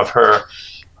interview of her.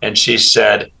 And she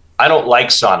said, I don't like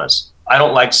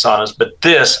saunas. But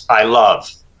this I love.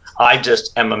 I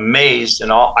just am amazed,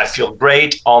 and I feel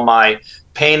great. All my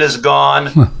pain is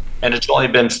gone, and it's only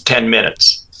been 10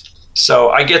 minutes.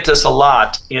 So I get this a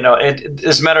lot.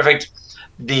 As a matter of fact,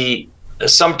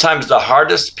 sometimes the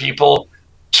hardest people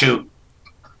to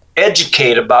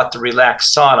educate about the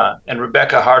relaxed sauna, and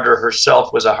Rebecca Harder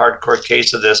herself was a hardcore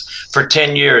case of this. For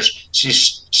 10 years,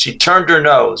 she turned her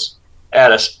nose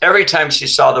at us every time she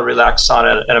saw the relaxed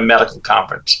sauna at a medical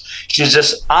conference. She's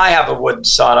just, I have a wooden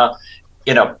sauna,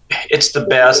 it's the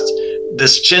best.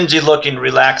 This chintzy looking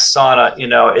relaxed sauna,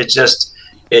 it's just,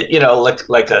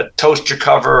 like a toaster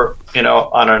cover,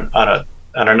 on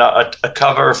a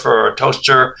cover for a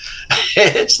toaster.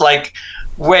 It's like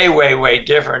way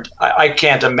different. I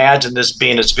can't imagine this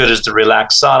being as good as the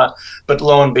relaxed sauna, but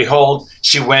lo and behold,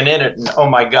 she went in it, and oh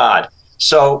my God.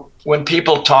 So when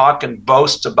people talk and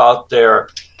boast about their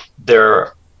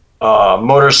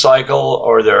motorcycle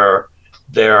or their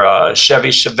Chevy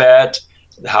Chevette,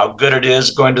 how good it is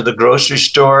going to the grocery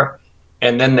store,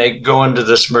 and then they go into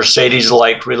this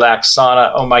Mercedes-like relaxed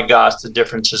sauna, oh my gosh, the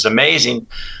difference is amazing.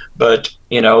 But,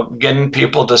 getting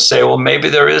people to say, well, maybe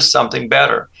there is something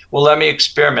better. Well, let me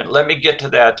experiment. Let me get to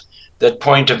that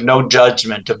point of no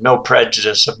judgment, of no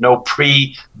prejudice, of no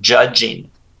prejudging.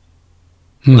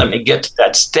 Let me get to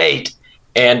that state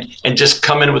and just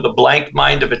come in with a blank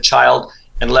mind of a child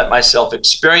and let myself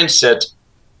experience it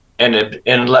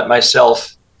and let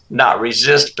myself not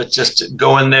resist, but just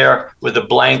go in there with a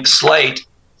blank slate.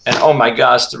 And oh my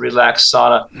gosh, the relaxed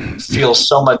sauna feels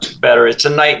so much better. It's a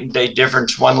night and day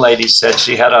difference. One lady said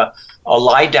she had a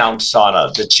lie down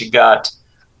sauna that she got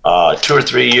 2 or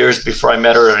 3 years before I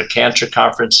met her at a cancer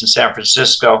conference in San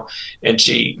Francisco. And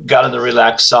she got in the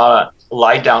relaxed sauna,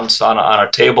 lie down sauna on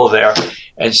a table there.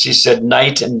 And she said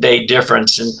night and day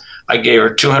difference. And I gave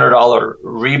her $200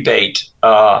 rebate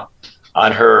on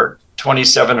her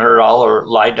 $2,700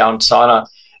 lie down sauna.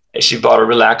 She bought a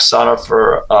relaxed sauna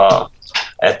for,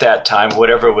 at that time,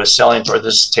 whatever it was selling for.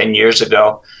 This is 10 years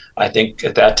ago. I think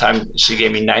at that time she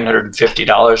gave me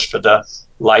 $950 for the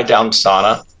lie down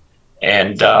sauna.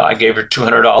 And I gave her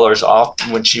 $200 off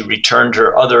when she returned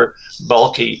her other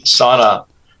bulky sauna.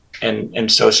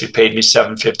 And so she paid me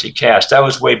 $750 cash. That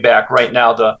was way back. Right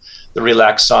now, the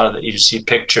relaxed sauna that you see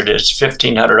pictured is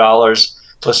 $1,500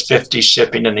 plus $50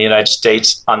 shipping in the United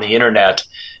States on the internet.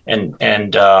 And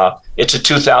it's a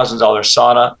 $2,000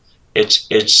 sauna.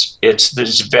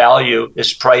 Its value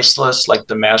is priceless, like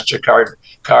the MasterCard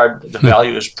card. The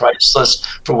value is priceless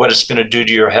for what it's going to do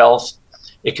to your health.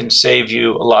 It can save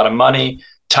you a lot of money,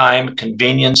 time,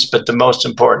 convenience, but the most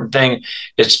important thing,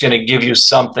 it's going to give you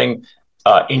something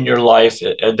in your life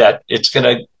that it's going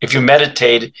to, if you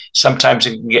meditate, sometimes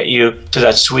it can get you to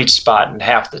that sweet spot in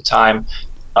half the time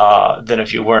than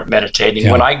if you weren't meditating.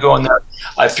 Yeah. When I go in there,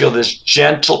 I feel this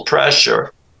gentle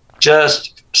pressure,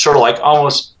 just sort of like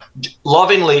almost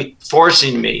lovingly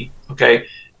forcing me, to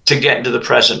get into the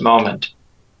present moment.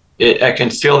 I can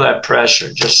feel that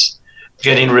pressure, just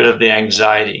getting rid of the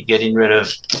anxiety,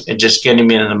 and just getting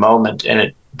me in the moment.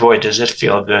 And boy, does it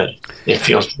feel good. It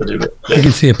feels really good. You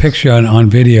can see a picture on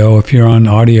video if you're on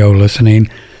audio listening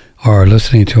or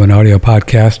listening to an audio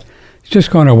podcast.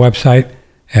 Just go on our website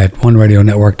at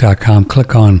oneradionetwork.com,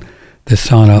 click on the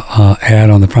sauna ad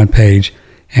on the front page,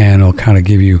 and it'll kind of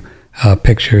give you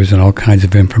pictures and all kinds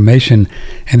of information.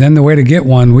 And then the way to get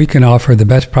one, we can offer the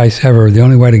best price ever. The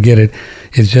only way to get it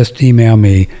is just email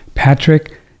me,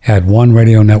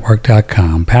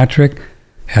 patrick@oneradionetwork.com,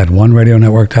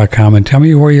 patrick@oneradionetwork.com, and tell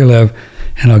me where you live,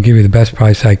 and I'll give you the best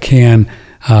price I can,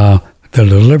 the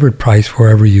delivered price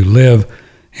wherever you live.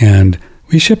 And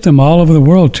we ship them all over the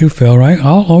world too, Phil, right?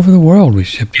 All over the world we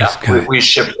ship this guy. We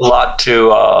ship a lot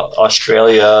to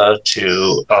Australia,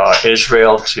 to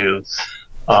Israel, to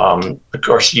of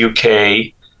course,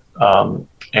 UK,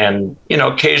 and,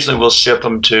 occasionally we'll ship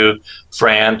them to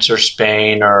France or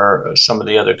Spain or some of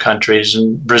the other countries,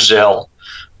 and Brazil.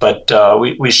 But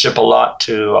we ship a lot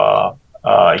to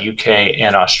UK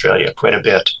and Australia, quite a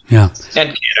bit. Yeah.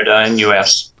 And Canada and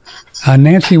US.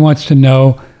 Nancy wants to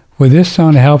know, would this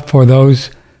sauna help for those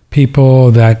people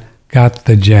that got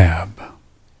the jab?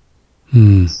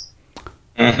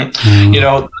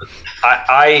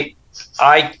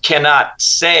 I cannot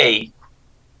say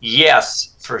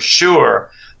yes for sure,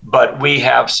 but we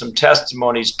have some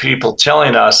testimonies, people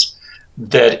telling us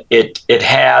that it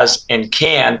has and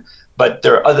can, but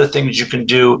there are other things you can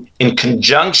do in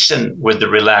conjunction with the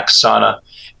relaxed sauna.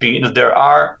 There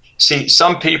are,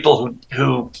 some people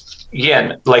who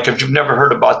again, like if you've never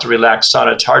heard about the relaxed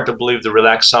sauna, it's hard to believe the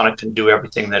relaxed sauna can do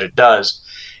everything that it does.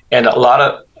 And a lot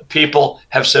of people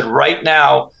have said right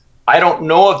now, I don't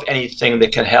know of anything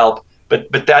that can help,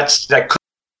 but that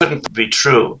couldn't be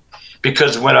true,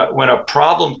 because when a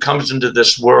problem comes into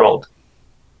this world,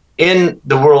 in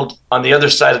the world on the other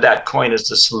side of that coin is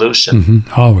the solution.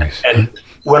 Mm-hmm. Always. And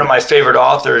one of my favorite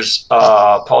authors,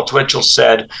 Paul Twitchell,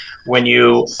 said, when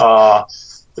you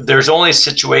there's only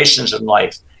situations in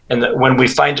life, and that when we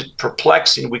find it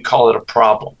perplexing, we call it a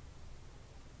problem.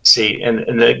 See,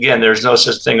 and again, there's no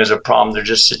such thing as a problem. They're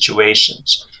just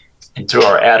situations, and through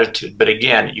our attitude. But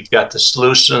again, you've got the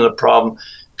solution and the problem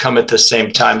come at the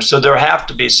same time. So there have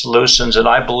to be solutions, and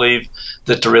I believe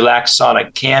that the relaxed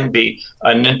sauna can be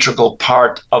an integral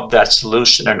part of that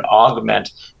solution and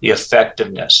augment the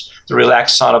effectiveness. The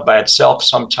relaxed sauna by itself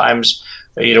sometimes,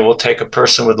 we'll take a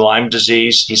person with Lyme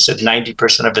disease. He said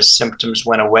 90% of his symptoms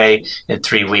went away in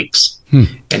 3 weeks.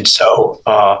 And so,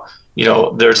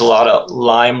 there's a lot of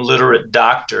Lyme literate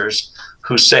doctors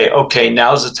who say, okay,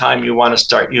 now's the time you want to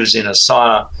start using a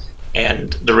sauna.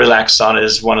 And the relaxed sauna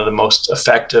is one of the most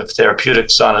effective therapeutic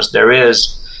saunas there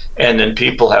is. And then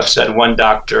people have said, one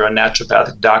doctor, a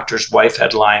naturopathic doctor's wife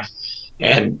had Lyme,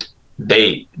 and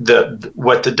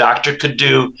what the doctor could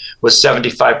do was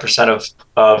 75%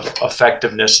 of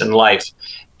effectiveness in life.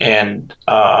 And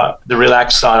the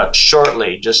relaxed sauna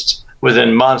shortly, just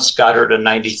within months, got her to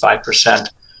 95%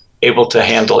 able to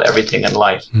handle everything in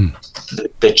life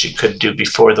that you could do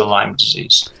before the Lyme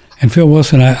disease. And Phil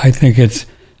Wilson, I think it's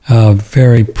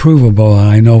very provable, and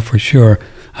I know for sure,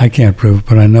 I can't prove,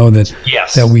 but I know that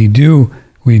that we do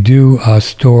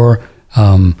store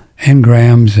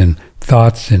engrams and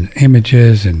thoughts and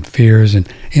images and fears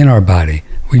in our body.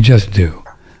 We just do.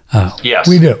 Yes,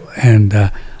 we do. And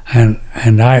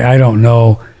I don't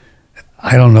know.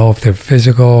 I don't know if they're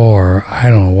physical, or I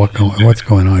don't know what's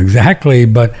going on exactly,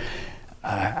 but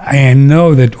I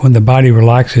know that when the body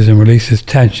relaxes and releases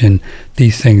tension,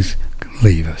 these things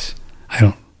leave us.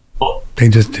 They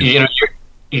just do.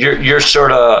 You're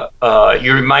sort of,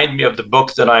 you remind me of the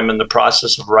book that I'm in the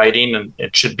process of writing, and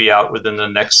it should be out within the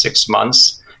next 6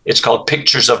 months. It's called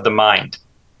Pictures of the Mind,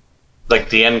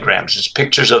 like the engrams. It's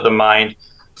pictures of the mind,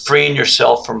 freeing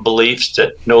yourself from beliefs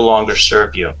that no longer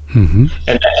serve you. Mm-hmm.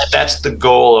 And that's the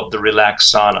goal of the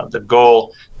relaxed sauna. The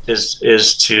goal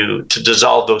is to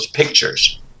dissolve those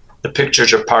pictures. The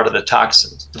pictures are part of the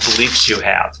toxins, the beliefs you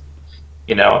have,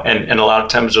 and a lot of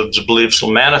times those beliefs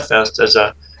will manifest as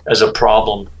a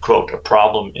problem, quote, a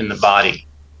problem in the body.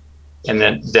 And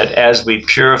then that as we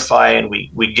purify and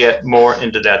we get more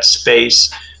into that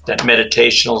space, that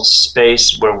meditational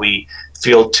space where we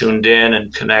feel tuned in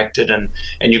and connected, and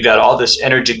you've got all this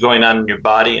energy going on in your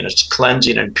body, and it's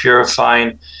cleansing and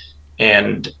purifying,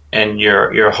 and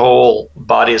your whole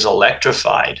body is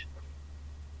electrified.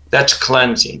 That's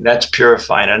cleansing, that's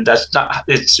purifying, and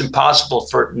it's impossible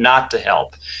for it not to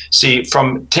help. See,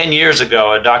 from 10 years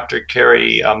ago, Dr.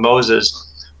 Kerry Moses,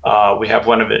 we have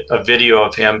a video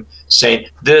of him saying,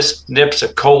 this nips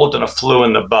a cold and a flu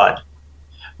in the bud.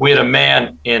 We had a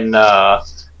man in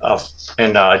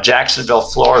Jacksonville,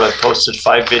 Florida, posted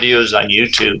 5 videos on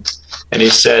YouTube, and he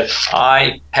said,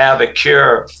 I have a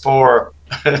cure for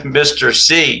Mr.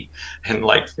 C in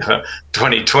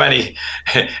 2020,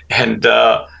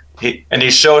 and he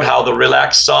showed how the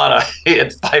relaxed sauna, he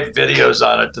had 5 videos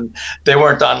on it, and they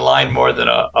weren't online more than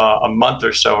a month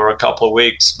or so, or a couple of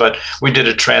weeks, but we did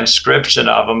a transcription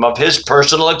of them, of his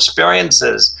personal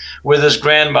experiences with his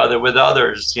grandmother, with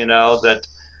others, that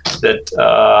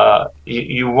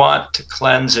you want to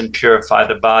cleanse and purify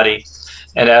the body.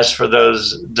 And as for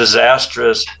those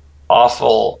disastrous,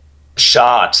 awful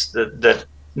shots that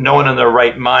no one in their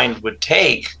right mind would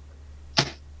take,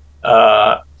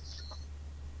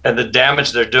 and the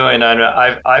damage they're doing,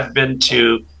 I've been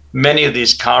to many of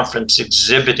these conferences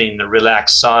exhibiting the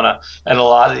relaxed sauna, and a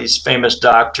lot of these famous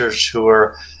doctors who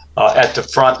are at the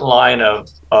front line of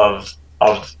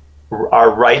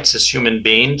our rights as human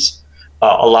beings.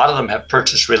 A lot of them have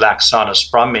purchased relaxed saunas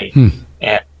from me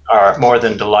and are more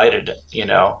than delighted,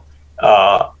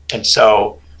 and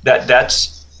so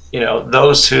that's,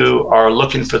 those who are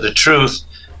looking for the truth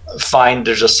find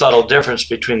there's a subtle difference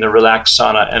between the relaxed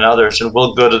sauna and others. And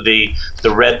we'll go to the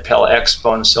Red Pill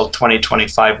Expo until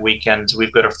 2025 weekends.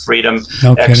 We've got a Freedom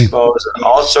Expo and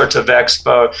all sorts of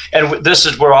expo. And this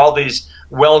is where all these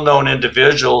well-known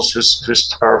individuals who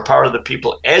are part of the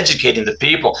people educating the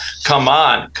people, come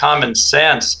on, common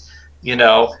sense.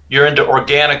 You're into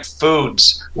organic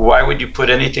foods. Why would you put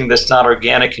anything that's not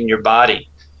organic in your body?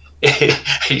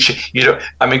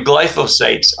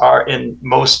 Glyphosates are in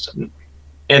most.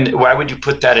 And why would you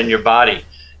put that in your body?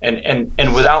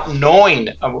 And without knowing,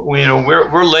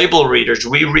 we're label readers.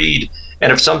 We read,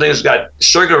 and if something's got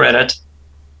sugar in it,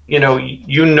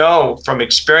 you know from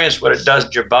experience what it does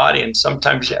to your body, and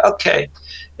sometimes you say, okay,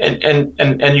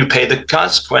 and you pay the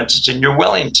consequences, and you're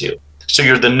willing to. So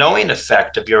you're the knowing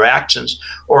effect of your actions,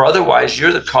 or otherwise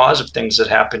you're the cause of things that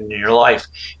happen in your life.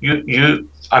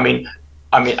 I mean,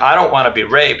 I don't want to be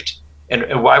raped,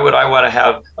 and why would I want to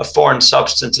have a foreign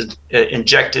substance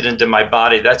injected into my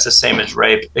body? That's the same as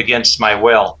rape against my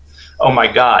will. Oh my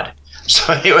God.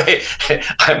 So anyway,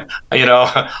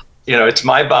 it's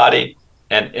my body.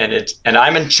 And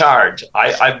I'm in charge.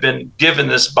 I've been given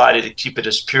this body to keep it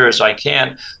as pure as I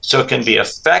can, so it can be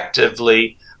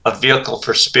effectively a vehicle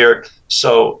for spirit.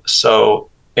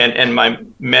 And my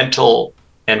mental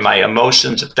and my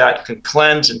emotions, if that can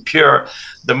cleanse and pure,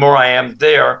 the more I am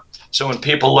there. So when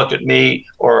people look at me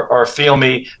or feel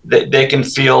me, they can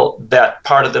feel that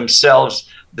part of themselves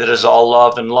that is all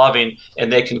love and loving,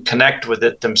 and they can connect with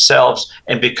it themselves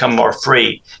and become more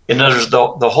free. In other words,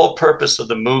 the whole purpose of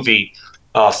the movie,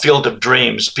 Field of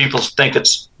Dreams, people think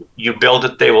it's you build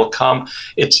it, they will come.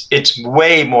 It's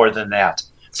way more than that.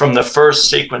 From the first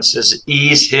sequences,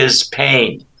 ease his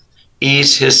pain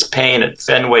at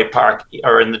Fenway Park,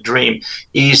 or in the dream,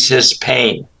 ease his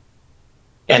pain.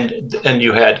 And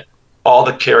you had all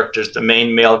the characters, the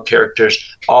main male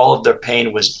characters, all of their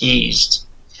pain was eased.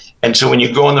 And so when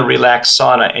you go in the relaxed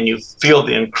sauna and you feel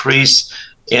the increase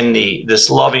in this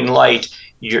loving light,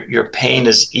 your pain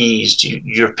is eased,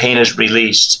 your pain is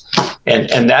released.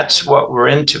 And that's what we're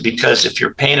into, because if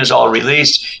your pain is all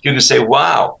released, you can say,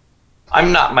 wow,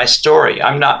 I'm not my story.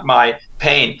 I'm not my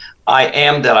pain. I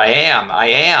am that I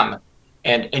am.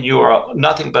 And you are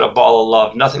nothing but a ball of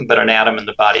love, nothing but an atom in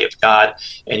the body of God.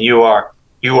 And you are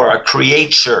a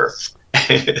creature.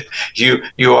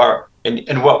 you are,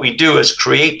 and what we do as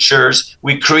creatures,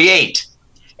 we create.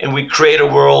 And we create a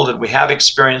world, and we have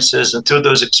experiences, and through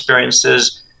those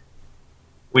experiences,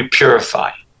 we purify.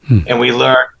 And we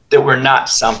learn that we're not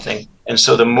something. And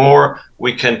so the more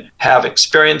we can have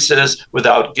experiences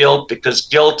without guilt, because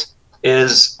guilt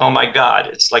is, oh my God,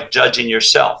 it's like judging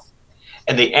yourself.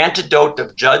 And the antidote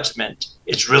of judgment,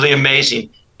 it's really amazing,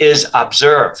 is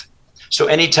observe. So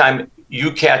anytime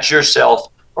you catch yourself,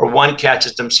 or one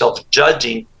catches themselves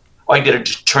judging, all you got to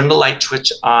do is turn the light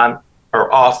switch on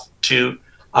or off to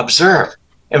observe.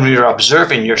 And when you're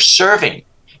observing, you're serving,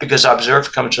 because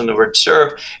observe comes from the word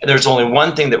serve. And there's only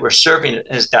one thing that we're serving,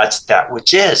 is that's that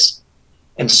which is.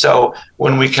 And so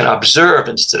when we can observe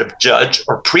instead of judge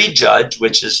or prejudge,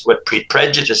 which is what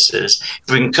prejudice is,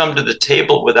 if we can come to the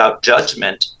table without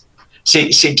judgment, see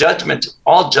judgment,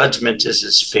 all judgment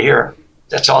is fear.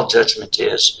 That's all judgment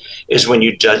is when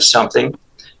you judge something.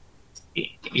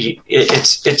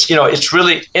 It's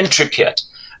really intricate.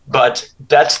 But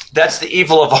that's the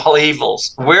evil of all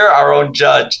evils. We're our own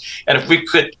judge. And if we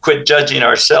could quit judging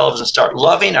ourselves and start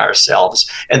loving ourselves,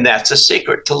 and that's a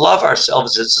secret, to love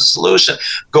ourselves is the solution.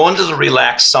 Go into the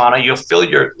relaxed sauna, you'll feel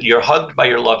you're hugged by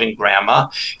your loving grandma,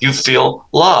 you feel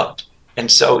loved. And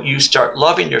so you start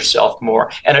loving yourself more.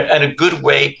 And a good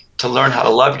way to learn how to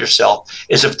love yourself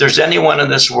is, if there's anyone in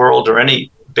this world, or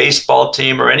any baseball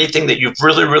team, or anything that you've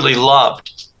really, really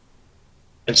loved,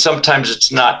 and sometimes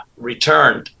it's not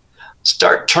returned,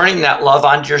 start turning that love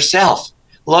onto yourself.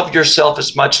 Love yourself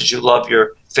as much as you love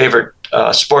your favorite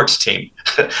sports team.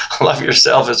 Love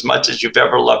yourself as much as you've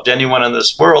ever loved anyone in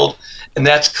this world. And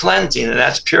that's cleansing, and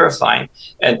that's purifying.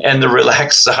 And the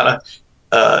relaxed sauna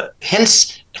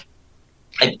hints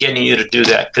at getting you to do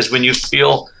that. Because when you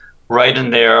feel right in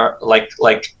there, like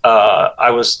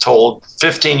I was told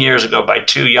 15 years ago by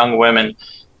two young women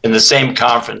in the same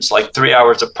conference, like 3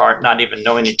 hours apart, not even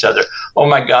knowing each other. Oh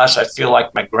my gosh, I feel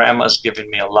like my grandma's giving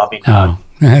me a loving hug. Oh,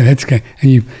 that's good. And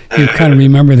you kind of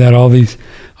remember that all these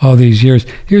years.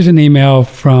 Here's an email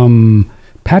from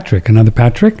Patrick, another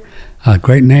Patrick.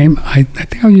 Great name. I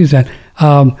think I'll use that.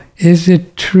 Is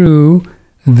it true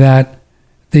that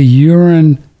the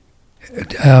urine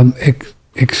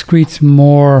excretes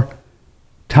more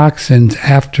toxins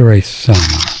after a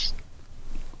sauna?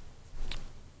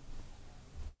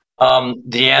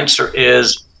 The answer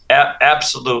is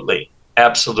absolutely.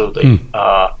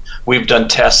 We've done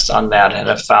tests on that and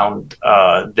have found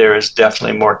there is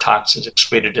definitely more toxins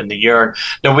excreted in the urine.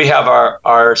 Now, we have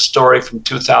our story from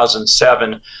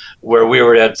 2007, where we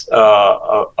were at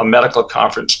a medical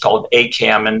conference called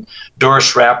ACAM, and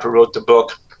Doris Rapp, who wrote the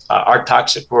book, Our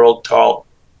Toxic World,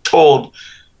 told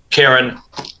Karen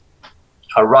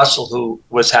Russell, who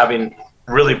was having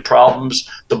really problems.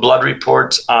 The blood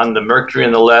reports on the mercury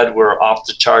and the lead were off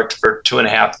the charts for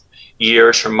 2.5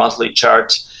 years, her monthly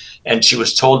charts. And she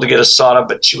was told to get a sauna,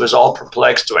 but she was all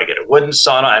perplexed. Do I get a wooden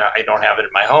sauna? I don't have it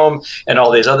in my home. And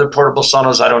all these other portable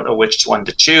saunas, I don't know which one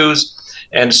to choose.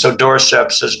 And so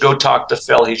Dorcep says, go talk to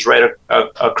Phil. He's right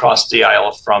across the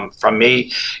aisle from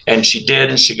me. And she did,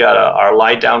 and she got our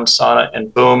lie-down sauna,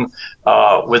 and boom,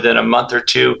 within a month or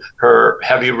two, her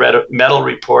heavy metal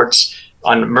reports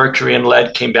on mercury and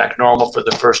lead came back normal for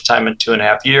the first time in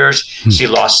 2.5 years. She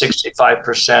lost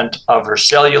 65% of her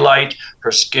cellulite.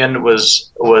 Her skin was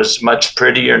much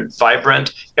prettier and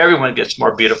vibrant. Everyone gets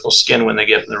more beautiful skin when they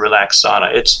get in the relaxed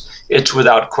sauna. It's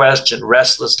without question.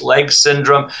 Restless leg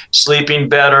syndrome, sleeping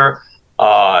better,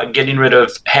 getting rid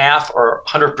of half or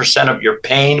 100% of your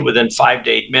pain within 5 to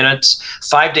 8 minutes.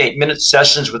 5 to 8 minute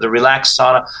sessions with a relaxed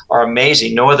sauna are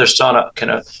amazing. No other sauna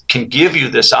can give you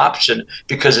this option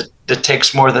because it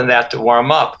takes more than that to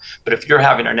warm up. But if you're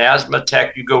having an asthma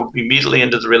attack, you go immediately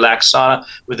into the relaxed sauna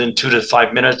within 2 to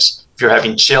 5 minutes. If you're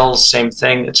having chills, same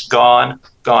thing. It's gone.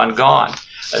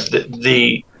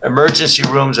 The emergency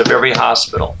rooms of every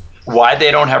hospital, why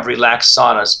they don't have relaxed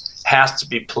saunas has to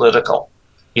be political.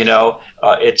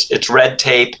 It's red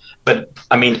tape, but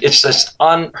I mean, it's just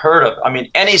unheard of. I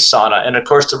mean, any sauna, and of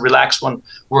course the relaxed one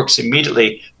works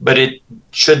immediately, but it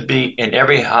should be in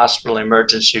every hospital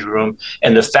emergency room.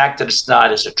 And the fact that it's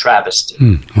not is a travesty.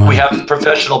 Wow. We have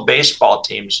professional baseball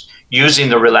teams using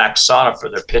the relaxed sauna for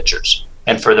their pitchers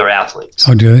and for their athletes.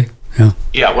 Oh, do they? Yeah.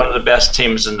 Yeah, one of the best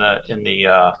teams in the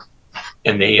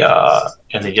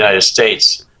United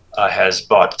States has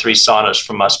bought 3 saunas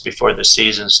from us before the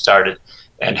season started,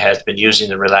 and has been using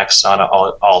the relaxed sauna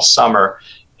all summer.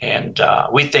 And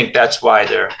we think that's why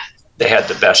they had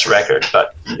the best record,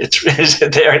 but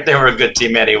they were a good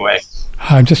team anyway.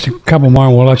 Just a couple more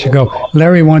and we'll let you go.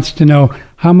 Larry wants to know,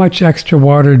 how much extra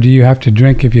water do you have to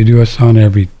drink if you do a sauna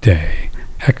every day?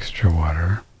 Extra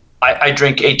water. I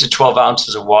drink 8 to 12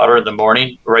 ounces of water in the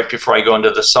morning, right before I go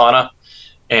into the sauna.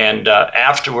 And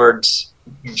afterwards,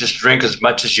 you just drink as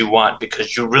much as you want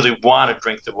because you really want to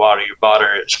drink the water. Your body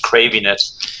is craving it.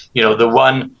 The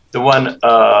one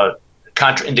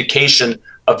contraindication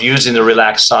of using the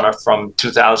relaxed sauna from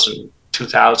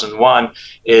 2001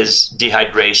 is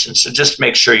dehydration. So just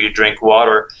make sure you drink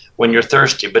water when you're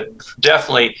thirsty. But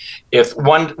definitely, if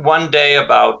one day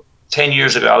about 10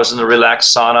 years ago, I was in the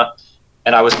relaxed sauna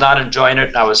and I was not enjoying it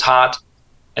and I was hot.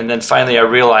 And then finally I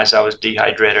realized I was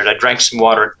dehydrated. I drank some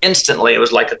water. Instantly, it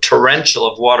was like a torrential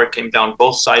of water came down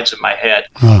both sides of my head,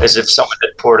 as if someone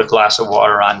had poured a glass of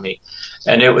water on me.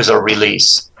 And it was a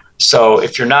release. So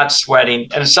if you're not sweating,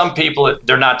 and some people,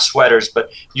 they're not sweaters,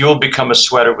 but you'll become a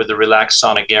sweater with the relaxed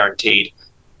sauna guaranteed.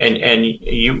 And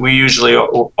we usually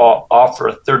offer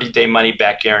a 30-day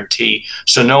money-back guarantee.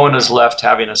 So no one is left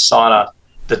having a sauna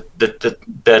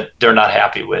that they're not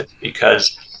happy with.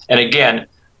 Because, and again,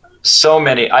 so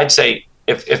many, I'd say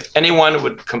if anyone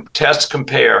would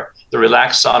compare the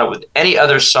relaxed sauna with any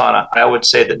other sauna, I would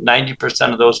say that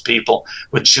 90% of those people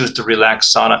would choose the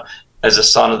relaxed sauna as a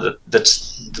sauna that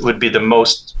would be the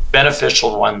most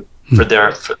beneficial one for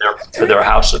their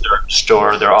house or their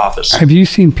store or their office. Have you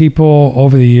seen people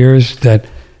over the years that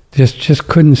just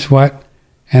couldn't sweat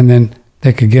and then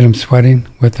they could get them sweating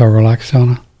with a relaxed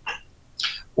sauna?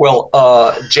 Well,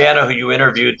 Jana, who you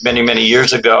interviewed many, many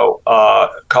years ago,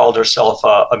 called herself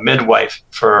a midwife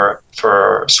for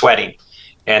sweating.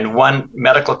 And one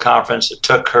medical conference, it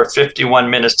took her 51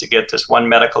 minutes to get this one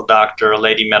medical doctor, a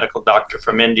lady medical doctor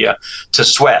from India, to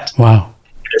sweat. Wow.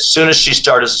 As soon as she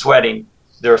started sweating,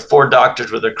 there were 4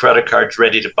 doctors with their credit cards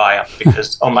ready to buy them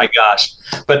because, oh my gosh.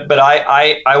 But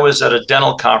I was at a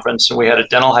dental conference and we had a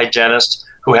dental hygienist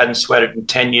who hadn't sweated in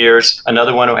 10 years,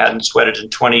 another one who hadn't sweated in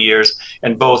 20 years,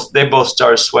 and they both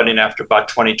started sweating after about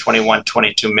 20, 21,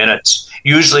 22 minutes.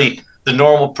 Usually the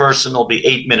normal person will be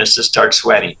 8 minutes to start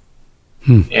sweating.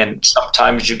 And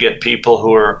sometimes you get people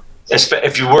who are,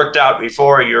 if you worked out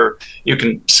before, you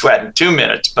can sweat in 2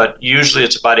 minutes, but usually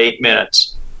it's about 8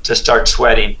 minutes to start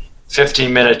sweating.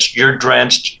 15 minutes, you're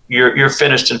drenched, you're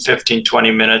finished in 15,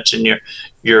 20 minutes, and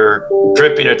you're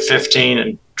dripping at 15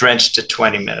 and drenched at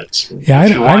 20 minutes. Yeah, I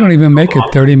don't even make it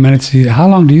 30 minutes. How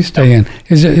long do you stay in?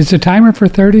 Is the timer for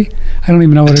 30? I don't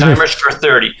even know what it is. The timer's for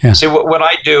 30. Yeah. See, what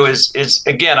I do is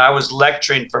again, I was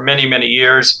lecturing for many, many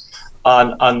years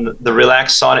on the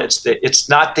relaxed sauna. It's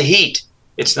not the heat.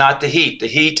 It's not the heat. The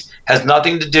heat has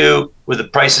nothing to do with the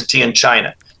price of tea in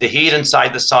China. The heat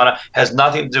inside the sauna has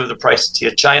nothing to do with the price of tea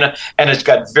in China, and it's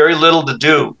got very little to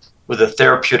do with the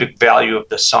therapeutic value of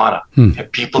the sauna.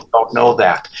 And people don't know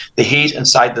that. The heat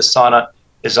inside the sauna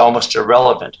is almost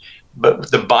irrelevant.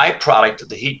 But the byproduct of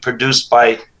the heat produced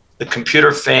by the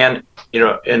computer fan,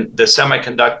 in the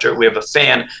semiconductor, we have a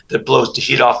fan that blows the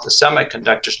heat off the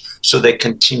semiconductors so they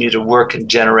continue to work and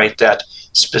generate that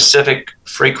specific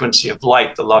frequency of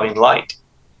light, the loving light.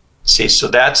 See, so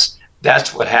that's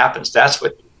what happens. That's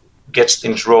what gets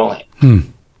things rolling.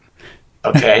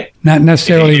 Okay. Not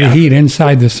necessarily the heat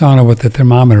inside the sauna with the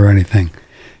thermometer or anything.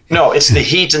 No, it's the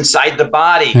heat inside the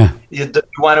body. Yeah. You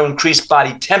want to increase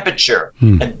body temperature,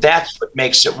 and that's what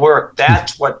makes it work.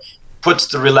 That's what puts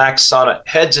the relaxed sauna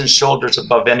heads and shoulders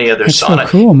above any other That's sauna. so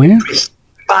cool, man. Increase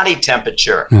body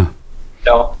temperature. Yeah.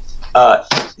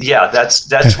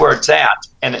 That's where it's at,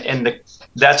 and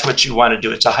that's what you want to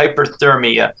do. It's a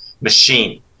hyperthermia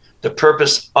machine. The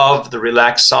purpose of the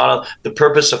relaxed sauna, the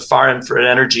purpose of far infrared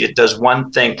energy, it does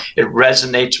one thing: it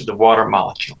resonates with the water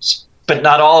molecules, but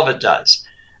not all of it does.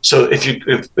 So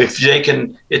if they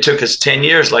can, it took us 10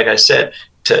 years, like I said,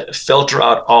 to filter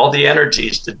out all the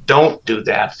energies that don't do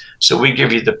that. So we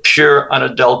give you the pure,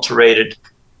 unadulterated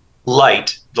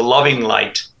light, the loving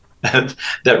light that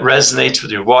resonates with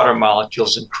your water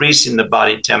molecules, increasing the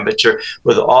body temperature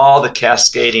with all the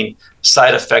cascading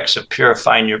side effects of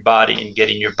purifying your body and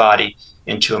getting your body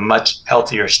into a much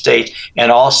healthier state,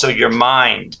 and also your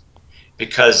mind,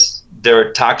 because there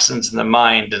are toxins in the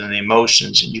mind and in the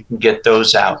emotions, and you can get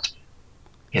those out.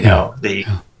 Well,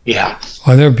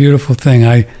 Well, they're a beautiful thing.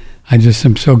 I just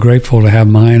am so grateful to have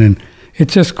mine, and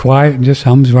it's just quiet and just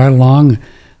hums right along.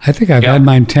 I think I've had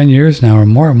mine 10 years now or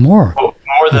more.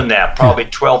 More than that, probably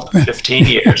 12 to 15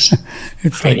 years.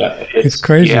 It's like, it's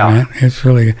crazy, man. It's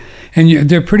really, and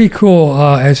they're pretty cool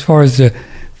as far as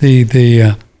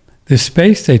the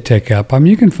space they take up. I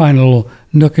mean, you can find a little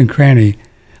nook and cranny.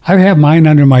 I have mine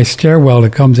under my stairwell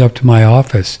that comes up to my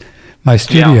office, my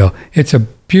studio. Yeah. It's a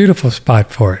beautiful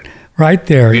spot for it, right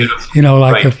there. Beautiful.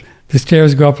 Like if the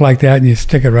stairs go up like that and you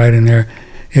stick it right in there,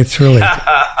 it's really,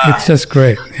 it's just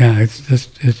great. Yeah,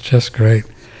 it's just great.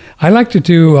 I like to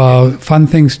do fun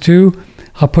things too.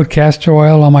 I'll put castor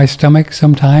oil on my stomach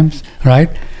sometimes,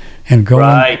 right? And go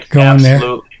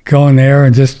in there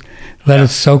and just let it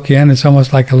soak in. It's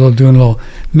almost like doing a little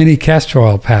mini castor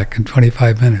oil pack in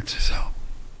 25 minutes or so.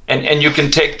 And you can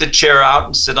take the chair out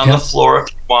and sit on the floor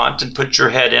if you want and put your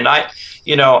head in.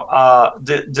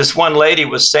 This one lady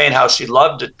was saying how she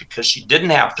loved it because she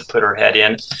didn't have to put her head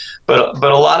in, but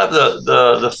a lot of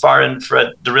the far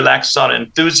infrared, the relaxed sauna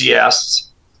enthusiasts,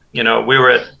 we were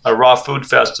at a raw food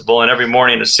festival, and every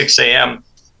morning at 6 a.m.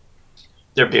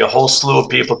 there'd be a whole slew of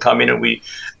people coming, and we,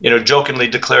 jokingly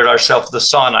declared ourselves the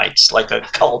Saunites, like a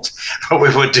cult.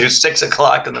 We would do 6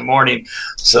 o'clock in the morning,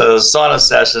 so sauna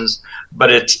sessions. But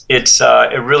it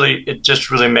just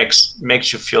really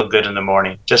makes you feel good in the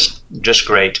morning. Just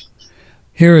great.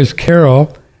 Here is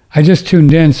Carol. I just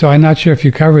tuned in, so I'm not sure if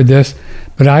you covered this,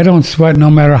 but I don't sweat no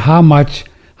matter how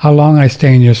long I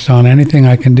stay in your sauna, anything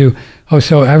I can do. Oh,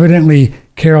 so evidently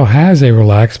Carol has a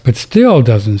relax, but still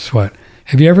doesn't sweat.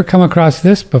 Have you ever come across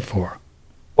this before?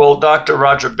 Well, Dr.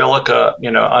 Roger Bilica,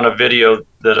 on a video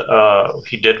that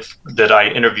he did, that I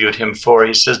interviewed him for,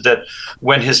 he says that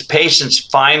when his patients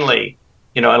finally,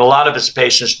 and a lot of his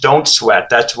patients don't sweat,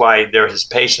 that's why they're his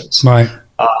patients. Right.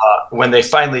 When they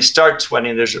finally start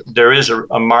sweating, there is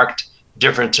a marked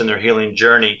difference in their healing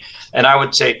journey. And I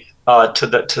would say to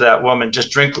that woman,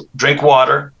 just drink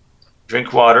water,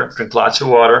 drink lots of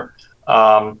water,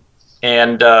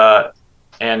 and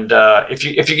if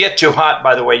you get too hot,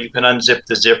 by the way, you can unzip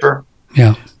the zipper.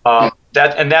 Yeah.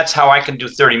 That's how I can do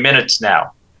 30 minutes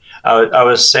now. I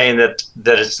was saying that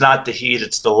it's not the heat,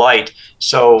 it's the light.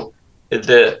 So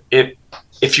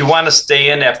if you want to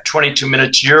stay in after 22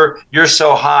 minutes, you're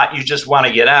so hot, you just want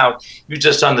to get out. You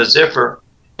just on the zipper,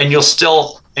 and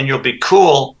you'll be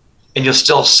cool, and you'll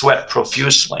still sweat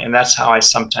profusely. And that's how I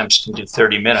sometimes can do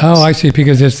 30 minutes. Oh, I see,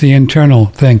 because it's the internal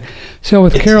thing. So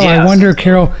with Carol, I wonder,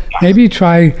 Carol, maybe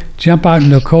try jump out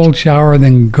into a cold shower and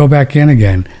then go back in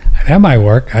again. That might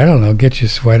work. I don't know, get you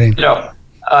sweating.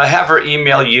 Have her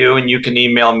email you, and you can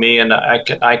email me, and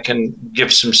I can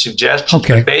give some suggestions.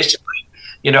 Okay. But basically,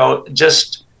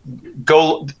 just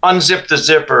go unzip the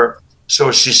zipper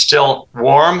so she's still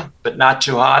warm but not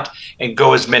too hot, and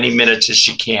go as many minutes as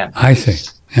she can. I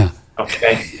see. Yeah.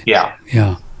 Okay. Yeah.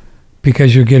 Yeah.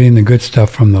 Because you're getting the good stuff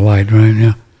from the light, right?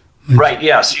 Yeah. Right.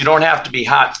 Yes. You don't have to be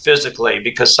hot physically,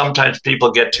 because sometimes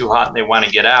people get too hot and they want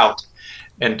to get out.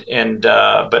 But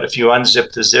if you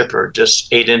unzip the zipper,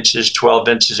 just 8 inches, 12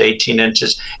 inches, 18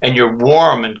 inches, and you're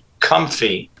warm and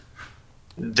comfy,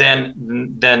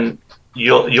 then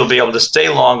you'll be able to stay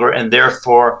longer, and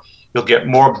therefore you'll get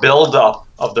more buildup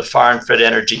of the far infrared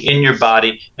energy in your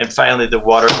body, and finally the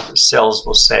water cells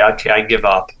will say, "Okay, I give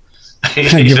up."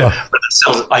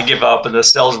 I give up, and the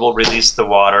cells will release the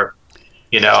water.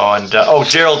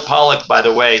 Gerald Pollack, by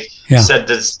the way, said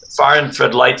this far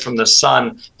infrared light from the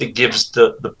sun that gives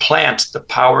the plants the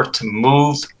power to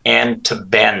move and to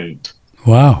bend.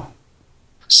 Wow.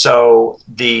 So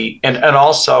and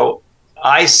also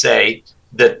I say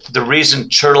that the reason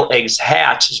turtle eggs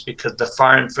hatch is because the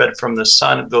far infrared from the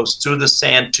sun goes through the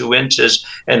sand 2 inches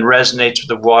and resonates with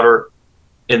the water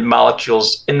in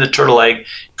molecules in the turtle egg,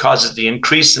 causes the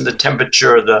increase in the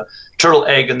temperature of the turtle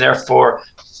egg, and therefore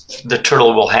the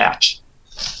turtle will hatch.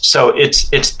 So it's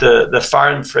the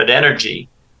far infrared energy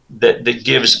that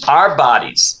gives our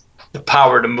bodies the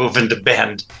power to move and to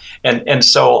bend. And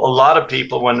so a lot of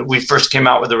people, when we first came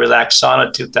out with the Relax Sauna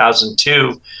in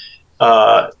 2002,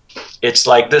 it's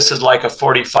like, this is like a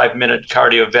 45-minute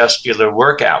cardiovascular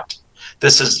workout.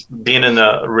 This is being in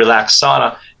a relaxed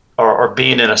sauna or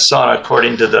being in a sauna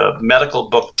according to the medical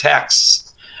book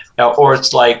texts, or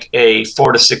it's like a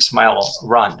 4 to 6 mile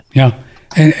run. Yeah.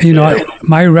 And,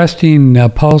 my resting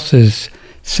pulse is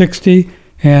 60,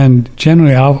 and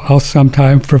generally I'll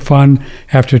sometime for fun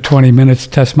after 20 minutes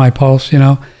test my pulse,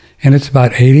 and it's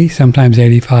about 80, sometimes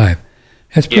 85.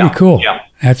 That's pretty cool. Yeah.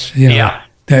 That's,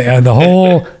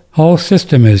 the whole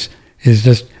system is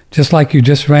just like you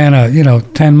just ran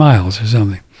 10 miles or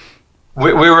something.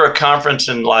 We were at a conference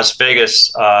in Las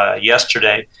Vegas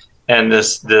yesterday, and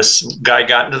this guy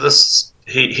got into this.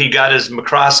 He got his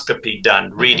microscopy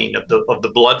done, reading of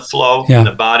the blood flow in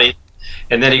the body,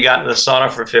 and then he got in the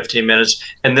sauna for 15 minutes,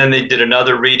 and then they did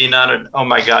another reading on it. Oh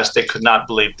my gosh, they could not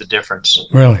believe the difference.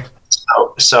 Really?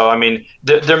 So I mean,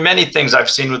 there are many things I've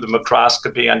seen with the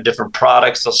microscopy on different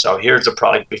products. They'll show, here's the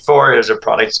product before, here's the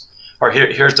products, or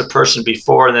here's the person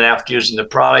before and then after using the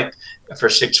product for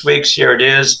 6 weeks. Here it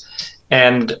is,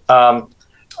 and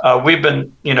we've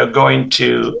been, going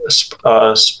to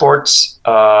sports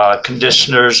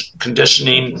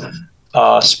conditioning,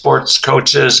 sports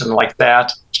coaches and like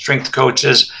that, strength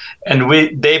coaches, and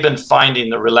they've been finding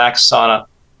the Relax Sauna.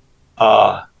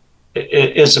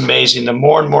 It is amazing. The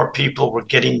more and more people were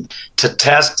getting to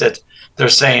test it, they're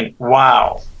saying,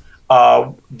 "Wow!"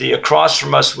 The across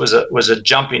from us was a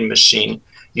jumping machine.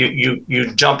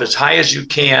 You jump as high as you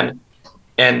can,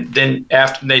 and then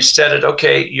after they set it,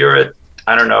 okay, you're at,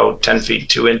 I don't know, 10 feet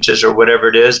 2 inches or whatever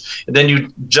it is, and then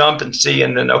you jump and see,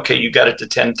 and then okay, you got it to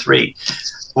 10.3.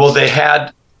 Well, they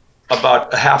had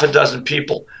about a half a dozen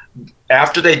people.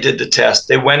 After they did the test,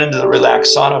 they went into the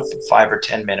Relax Sauna for 5 or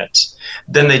 10 minutes.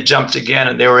 Then they jumped again,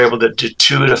 and they were able to do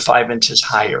 2 to 5 inches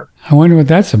higher. I wonder what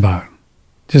that's about.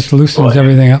 Just loosens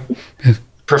everything up.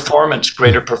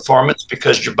 Greater performance,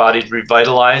 because your body's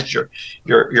revitalized, you're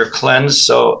cleansed.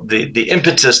 So the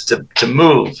impetus to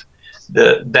move,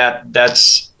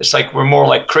 it's like we're more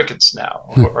like crickets now,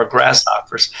 or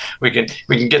grasshoppers. We can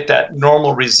get that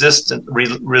normal resilience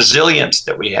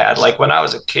that we had. Like when I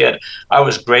was a kid, I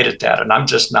was great at that, and I'm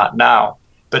just not now.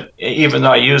 But even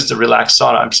though I use the Relax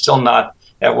Sauna, I'm still not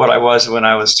at what I was when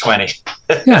I was 20.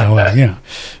 Yeah, well, yeah.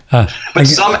 But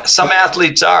some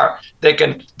athletes are. They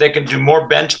can do more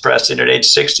bench pressing at age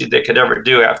 60 they could ever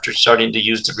do after starting to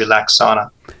use the Relax Sauna.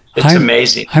 It's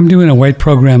amazing. I'm doing a weight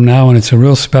program now, and it's a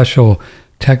real special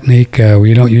technique where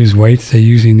you don't use weights. They're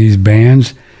using these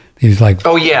bands,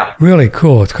 really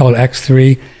cool. It's called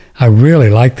X3. I really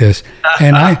like this,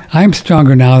 and I'm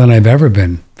stronger now than I've ever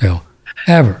been, Phil.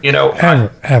 Ever.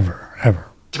 Ever.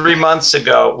 3 months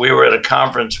ago, we were at a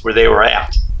conference where they were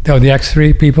at. Oh, the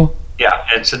X3 people? Yeah,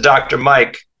 and so Dr.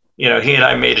 Mike, he and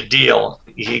I made a deal.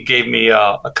 He gave me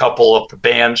a couple of the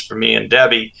bands for me and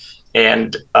Debbie,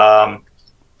 and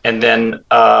then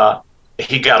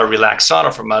he got a Relax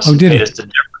Sauna from us. Oh, and made us the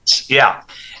difference. Yeah,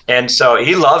 and so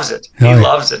he loves it. He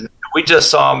loves it. We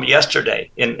just saw him yesterday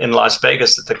in Las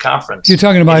Vegas at the conference. You're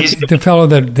talking about the fellow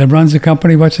that runs the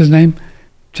company. What's his name?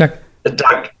 Check.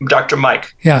 Dr.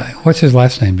 Mike. Yeah. What's his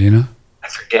last name? Do you know? I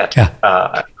forget. Yeah.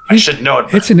 I should know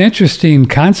it. It's an interesting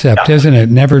concept, isn't it?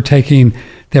 Never taking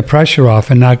the pressure off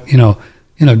and not,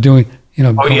 doing.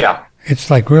 Oh, yeah.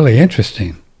 It's like really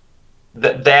interesting.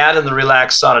 That and the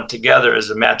Relax Sauna together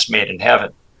is a match made in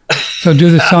heaven. So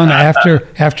do the sauna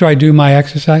after I do my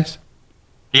exercise?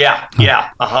 Yeah.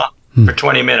 For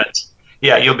 20 minutes.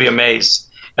 Yeah, you'll be amazed.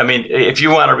 I mean, if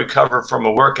you want to recover from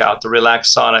a workout, the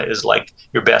Relax Sauna is like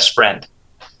your best friend.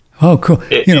 Oh, cool.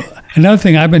 Another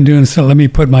thing I've been doing, so let me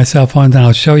put myself on and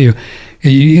I'll show you.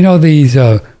 These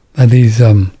what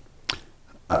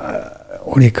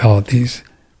do you call it? These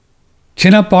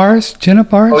chin-up bars?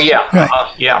 Oh, yeah.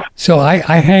 Right. Yeah. So I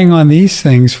hang on these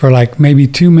things for like maybe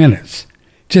 2 minutes.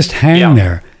 Just hang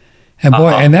there. And boy,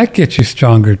 and that gets you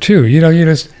stronger too. You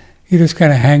just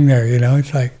kind of hang there,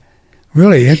 it's like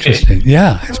really interesting.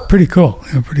 Yeah, it's pretty cool.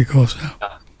 Pretty cool stuff.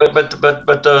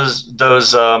 But those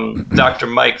Dr.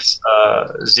 Mike's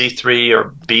Z3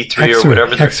 or B3 X3, or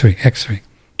whatever X3.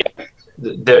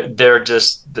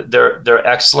 They're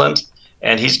excellent,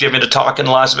 and he's giving a talk in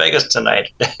Las Vegas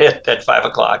tonight at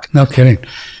 5:00. No kidding.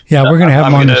 Yeah, we're going to have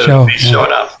him on the show. Be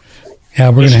showing up.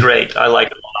 Yeah, He's great. I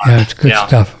like it a lot. Yeah, it's good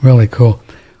stuff. Really cool.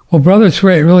 Well, brother, it's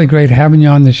really great having you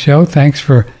on the show. Thanks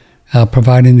for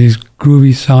providing these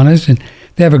groovy saunas. And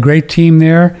they have a great team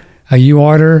there. You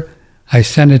order, I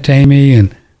send it to Amy,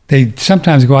 and they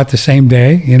sometimes go out the same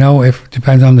day, if it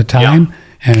depends on the time.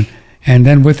 Yeah. And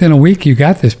then within a week, you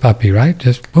got this puppy, right?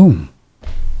 Just boom.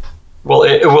 Well,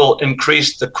 it will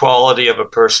increase the quality of a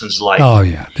person's life. Oh,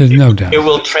 yeah. There's no doubt.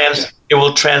 It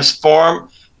will transform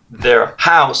their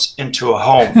house into a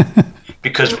home.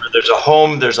 Because where there's a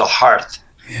home, there's a hearth,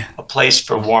 a place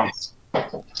for warmth.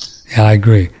 Yeah, I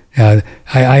agree. I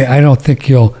don't think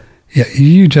you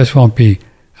just won't be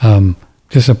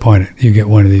disappointed you get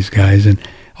one of these guys. And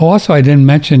also, I didn't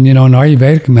mention, in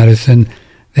Ayurvedic medicine,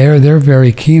 they're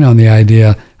very keen on the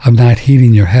idea of not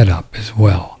heating your head up as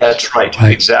well. That's right.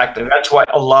 Exactly. That's why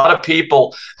a lot of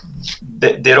people,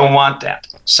 they don't want that.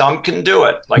 Some can do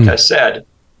it, like I said,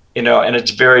 and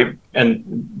it's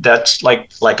and that's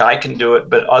like I can do it,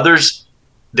 but others,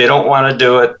 they don't want to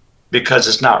do it because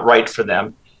it's not right for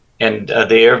them. And the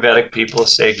Ayurvedic people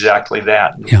say exactly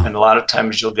that. Yeah. And a lot of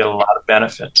times you'll get a lot of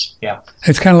benefits. Yeah.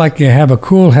 It's kind of like you have a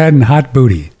cool head and hot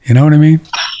booty. You know what I mean?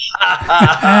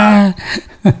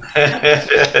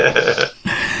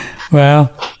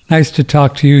 Well, nice to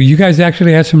talk to you. You guys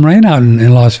actually had some rain out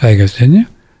in Las Vegas, didn't you?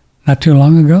 Not too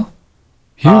long ago?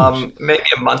 Huge. Maybe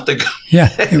a month ago. Yeah,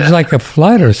 it was like a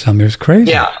flood or something. It was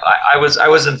crazy. Yeah, I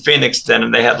was in Phoenix then,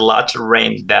 and they had lots of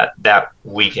rain that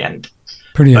weekend.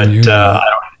 Pretty unusual.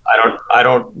 I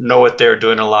don't know what they're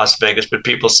doing in Las Vegas, but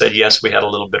people said yes, we had a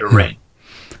little bit of rain.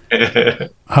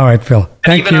 All right, Phil.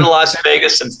 Thank you. In Las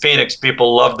Vegas and Phoenix,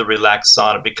 people love the relaxed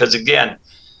sauna because, again,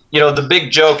 the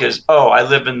big joke is, I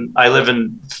live in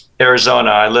Arizona,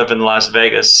 I live in Las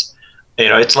Vegas.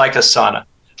 It's like a sauna.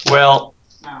 Well,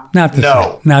 not the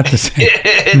same. Not the same.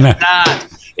 It's not.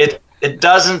 It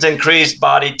doesn't increase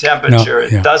body temperature.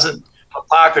 It doesn't.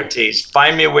 Hippocrates,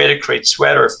 find me a way to create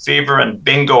sweat or fever, and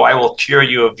bingo, I will cure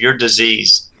you of your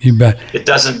disease. You bet. It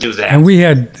doesn't do that. And we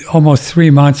had almost 3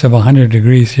 months of 100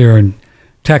 degrees here in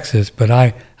Texas, but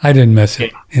I didn't miss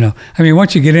it.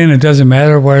 Once you get in, it doesn't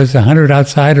matter whether it's 100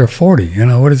 outside or 40.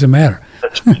 What does it matter?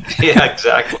 Yeah,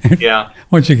 exactly. Yeah.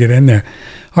 Once you get in there.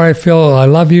 All right, Phil, I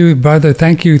love you, brother.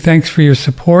 Thank you. Thanks for your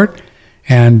support.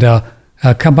 And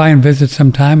come by and visit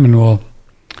sometime, and we'll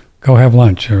go have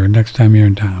lunch or next time you're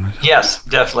in town. Yes,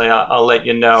 definitely. I'll let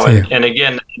you know. And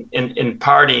again, in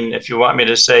parting, if you want me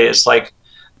to say, it's like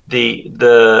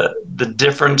the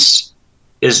difference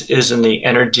is in the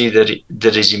energy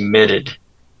that is emitted,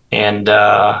 and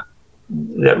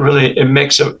that really it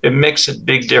makes a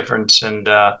big difference. And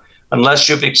unless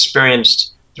you've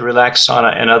experienced the relaxed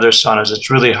sauna and other saunas, it's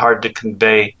really hard to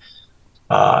convey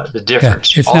the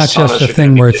difference. Yeah, it's not just a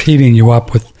thing where it's heating you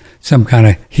up with some kind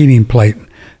of heating plate.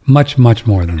 Much, much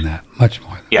more than that. Much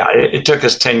more. Yeah, it took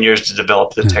us 10 years to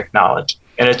develop the technology,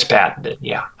 and it's patented,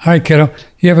 yeah. All right, kiddo.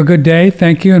 You have a good day.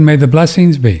 Thank you, and may the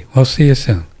blessings be. We'll see you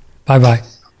soon. Bye-bye.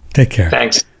 Take care.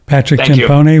 Thanks. Patrick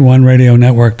Timpone,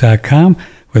 OneRadioNetwork.com,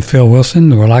 with Phil Wilson,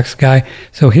 the Relax Guy.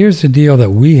 So here's the deal that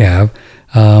we have.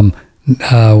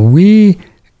 We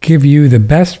give you the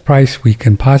best price we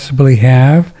can possibly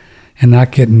have and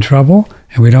not get in trouble,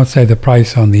 and we don't say the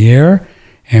price on the air.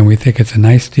 And we think it's a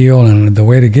nice deal. And the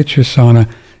way to get your sauna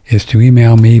is to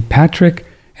email me, Patrick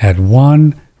at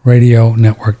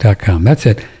OneRadioNetwork.com. That's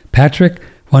it. Patrick,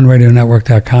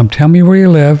 OneRadioNetwork.com. Tell me where you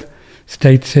live,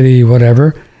 state, city,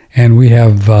 whatever. And we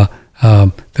have the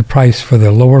price for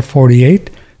the lower 48.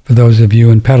 For those of you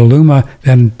in Petaluma,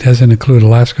 that doesn't include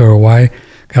Alaska or Hawaii.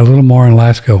 Got a little more in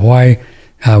Alaska, Hawaii.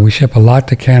 We ship a lot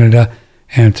to Canada.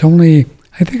 And it's only,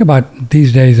 I think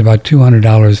these days, about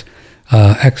 $200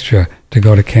 extra to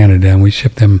go to Canada, and we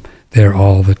ship them there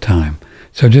all the time.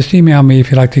 So just email me if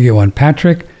you'd like to get one.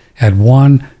 Patrick at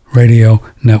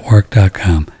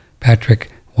OneRadioNetwork.com.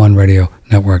 Patrick,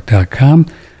 OneRadioNetwork.com.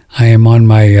 I am on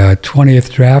my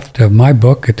 20th draft of my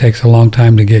book, It Takes a Long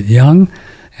Time to Get Young.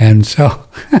 And so,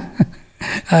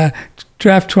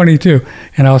 draft 22.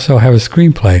 And I also have a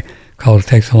screenplay called It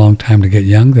Takes a Long Time to Get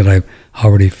Young that I've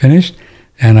already finished.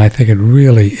 And I think it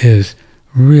really is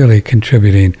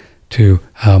contributing to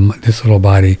this little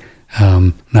body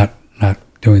not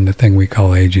doing the thing we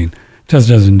call aging. It just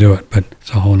doesn't do it, but it's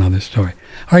a whole nother story.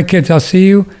 All right, kids, I'll see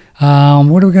you.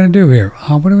 What are we going to do here?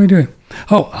 What are we doing?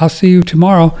 Oh, I'll see you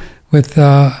tomorrow with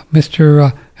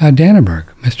Mr. Dannenberg,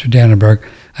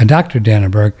 Dr.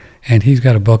 Dannenberg, and he's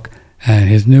got a book, and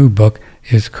his new book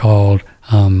is called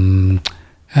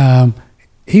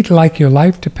Eat Like Your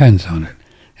Life Depends on It.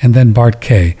 And then Bart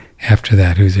Kay after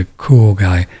that, who's a cool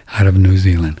guy out of New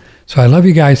Zealand. So I love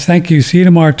you guys. Thank you. See you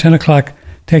tomorrow, 10 o'clock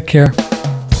Take care.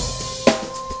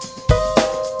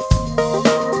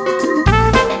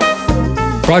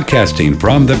 Broadcasting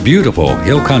from the beautiful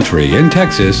Hill Country in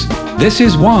Texas, this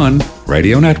is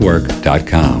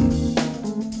OneRadioNetwork.com.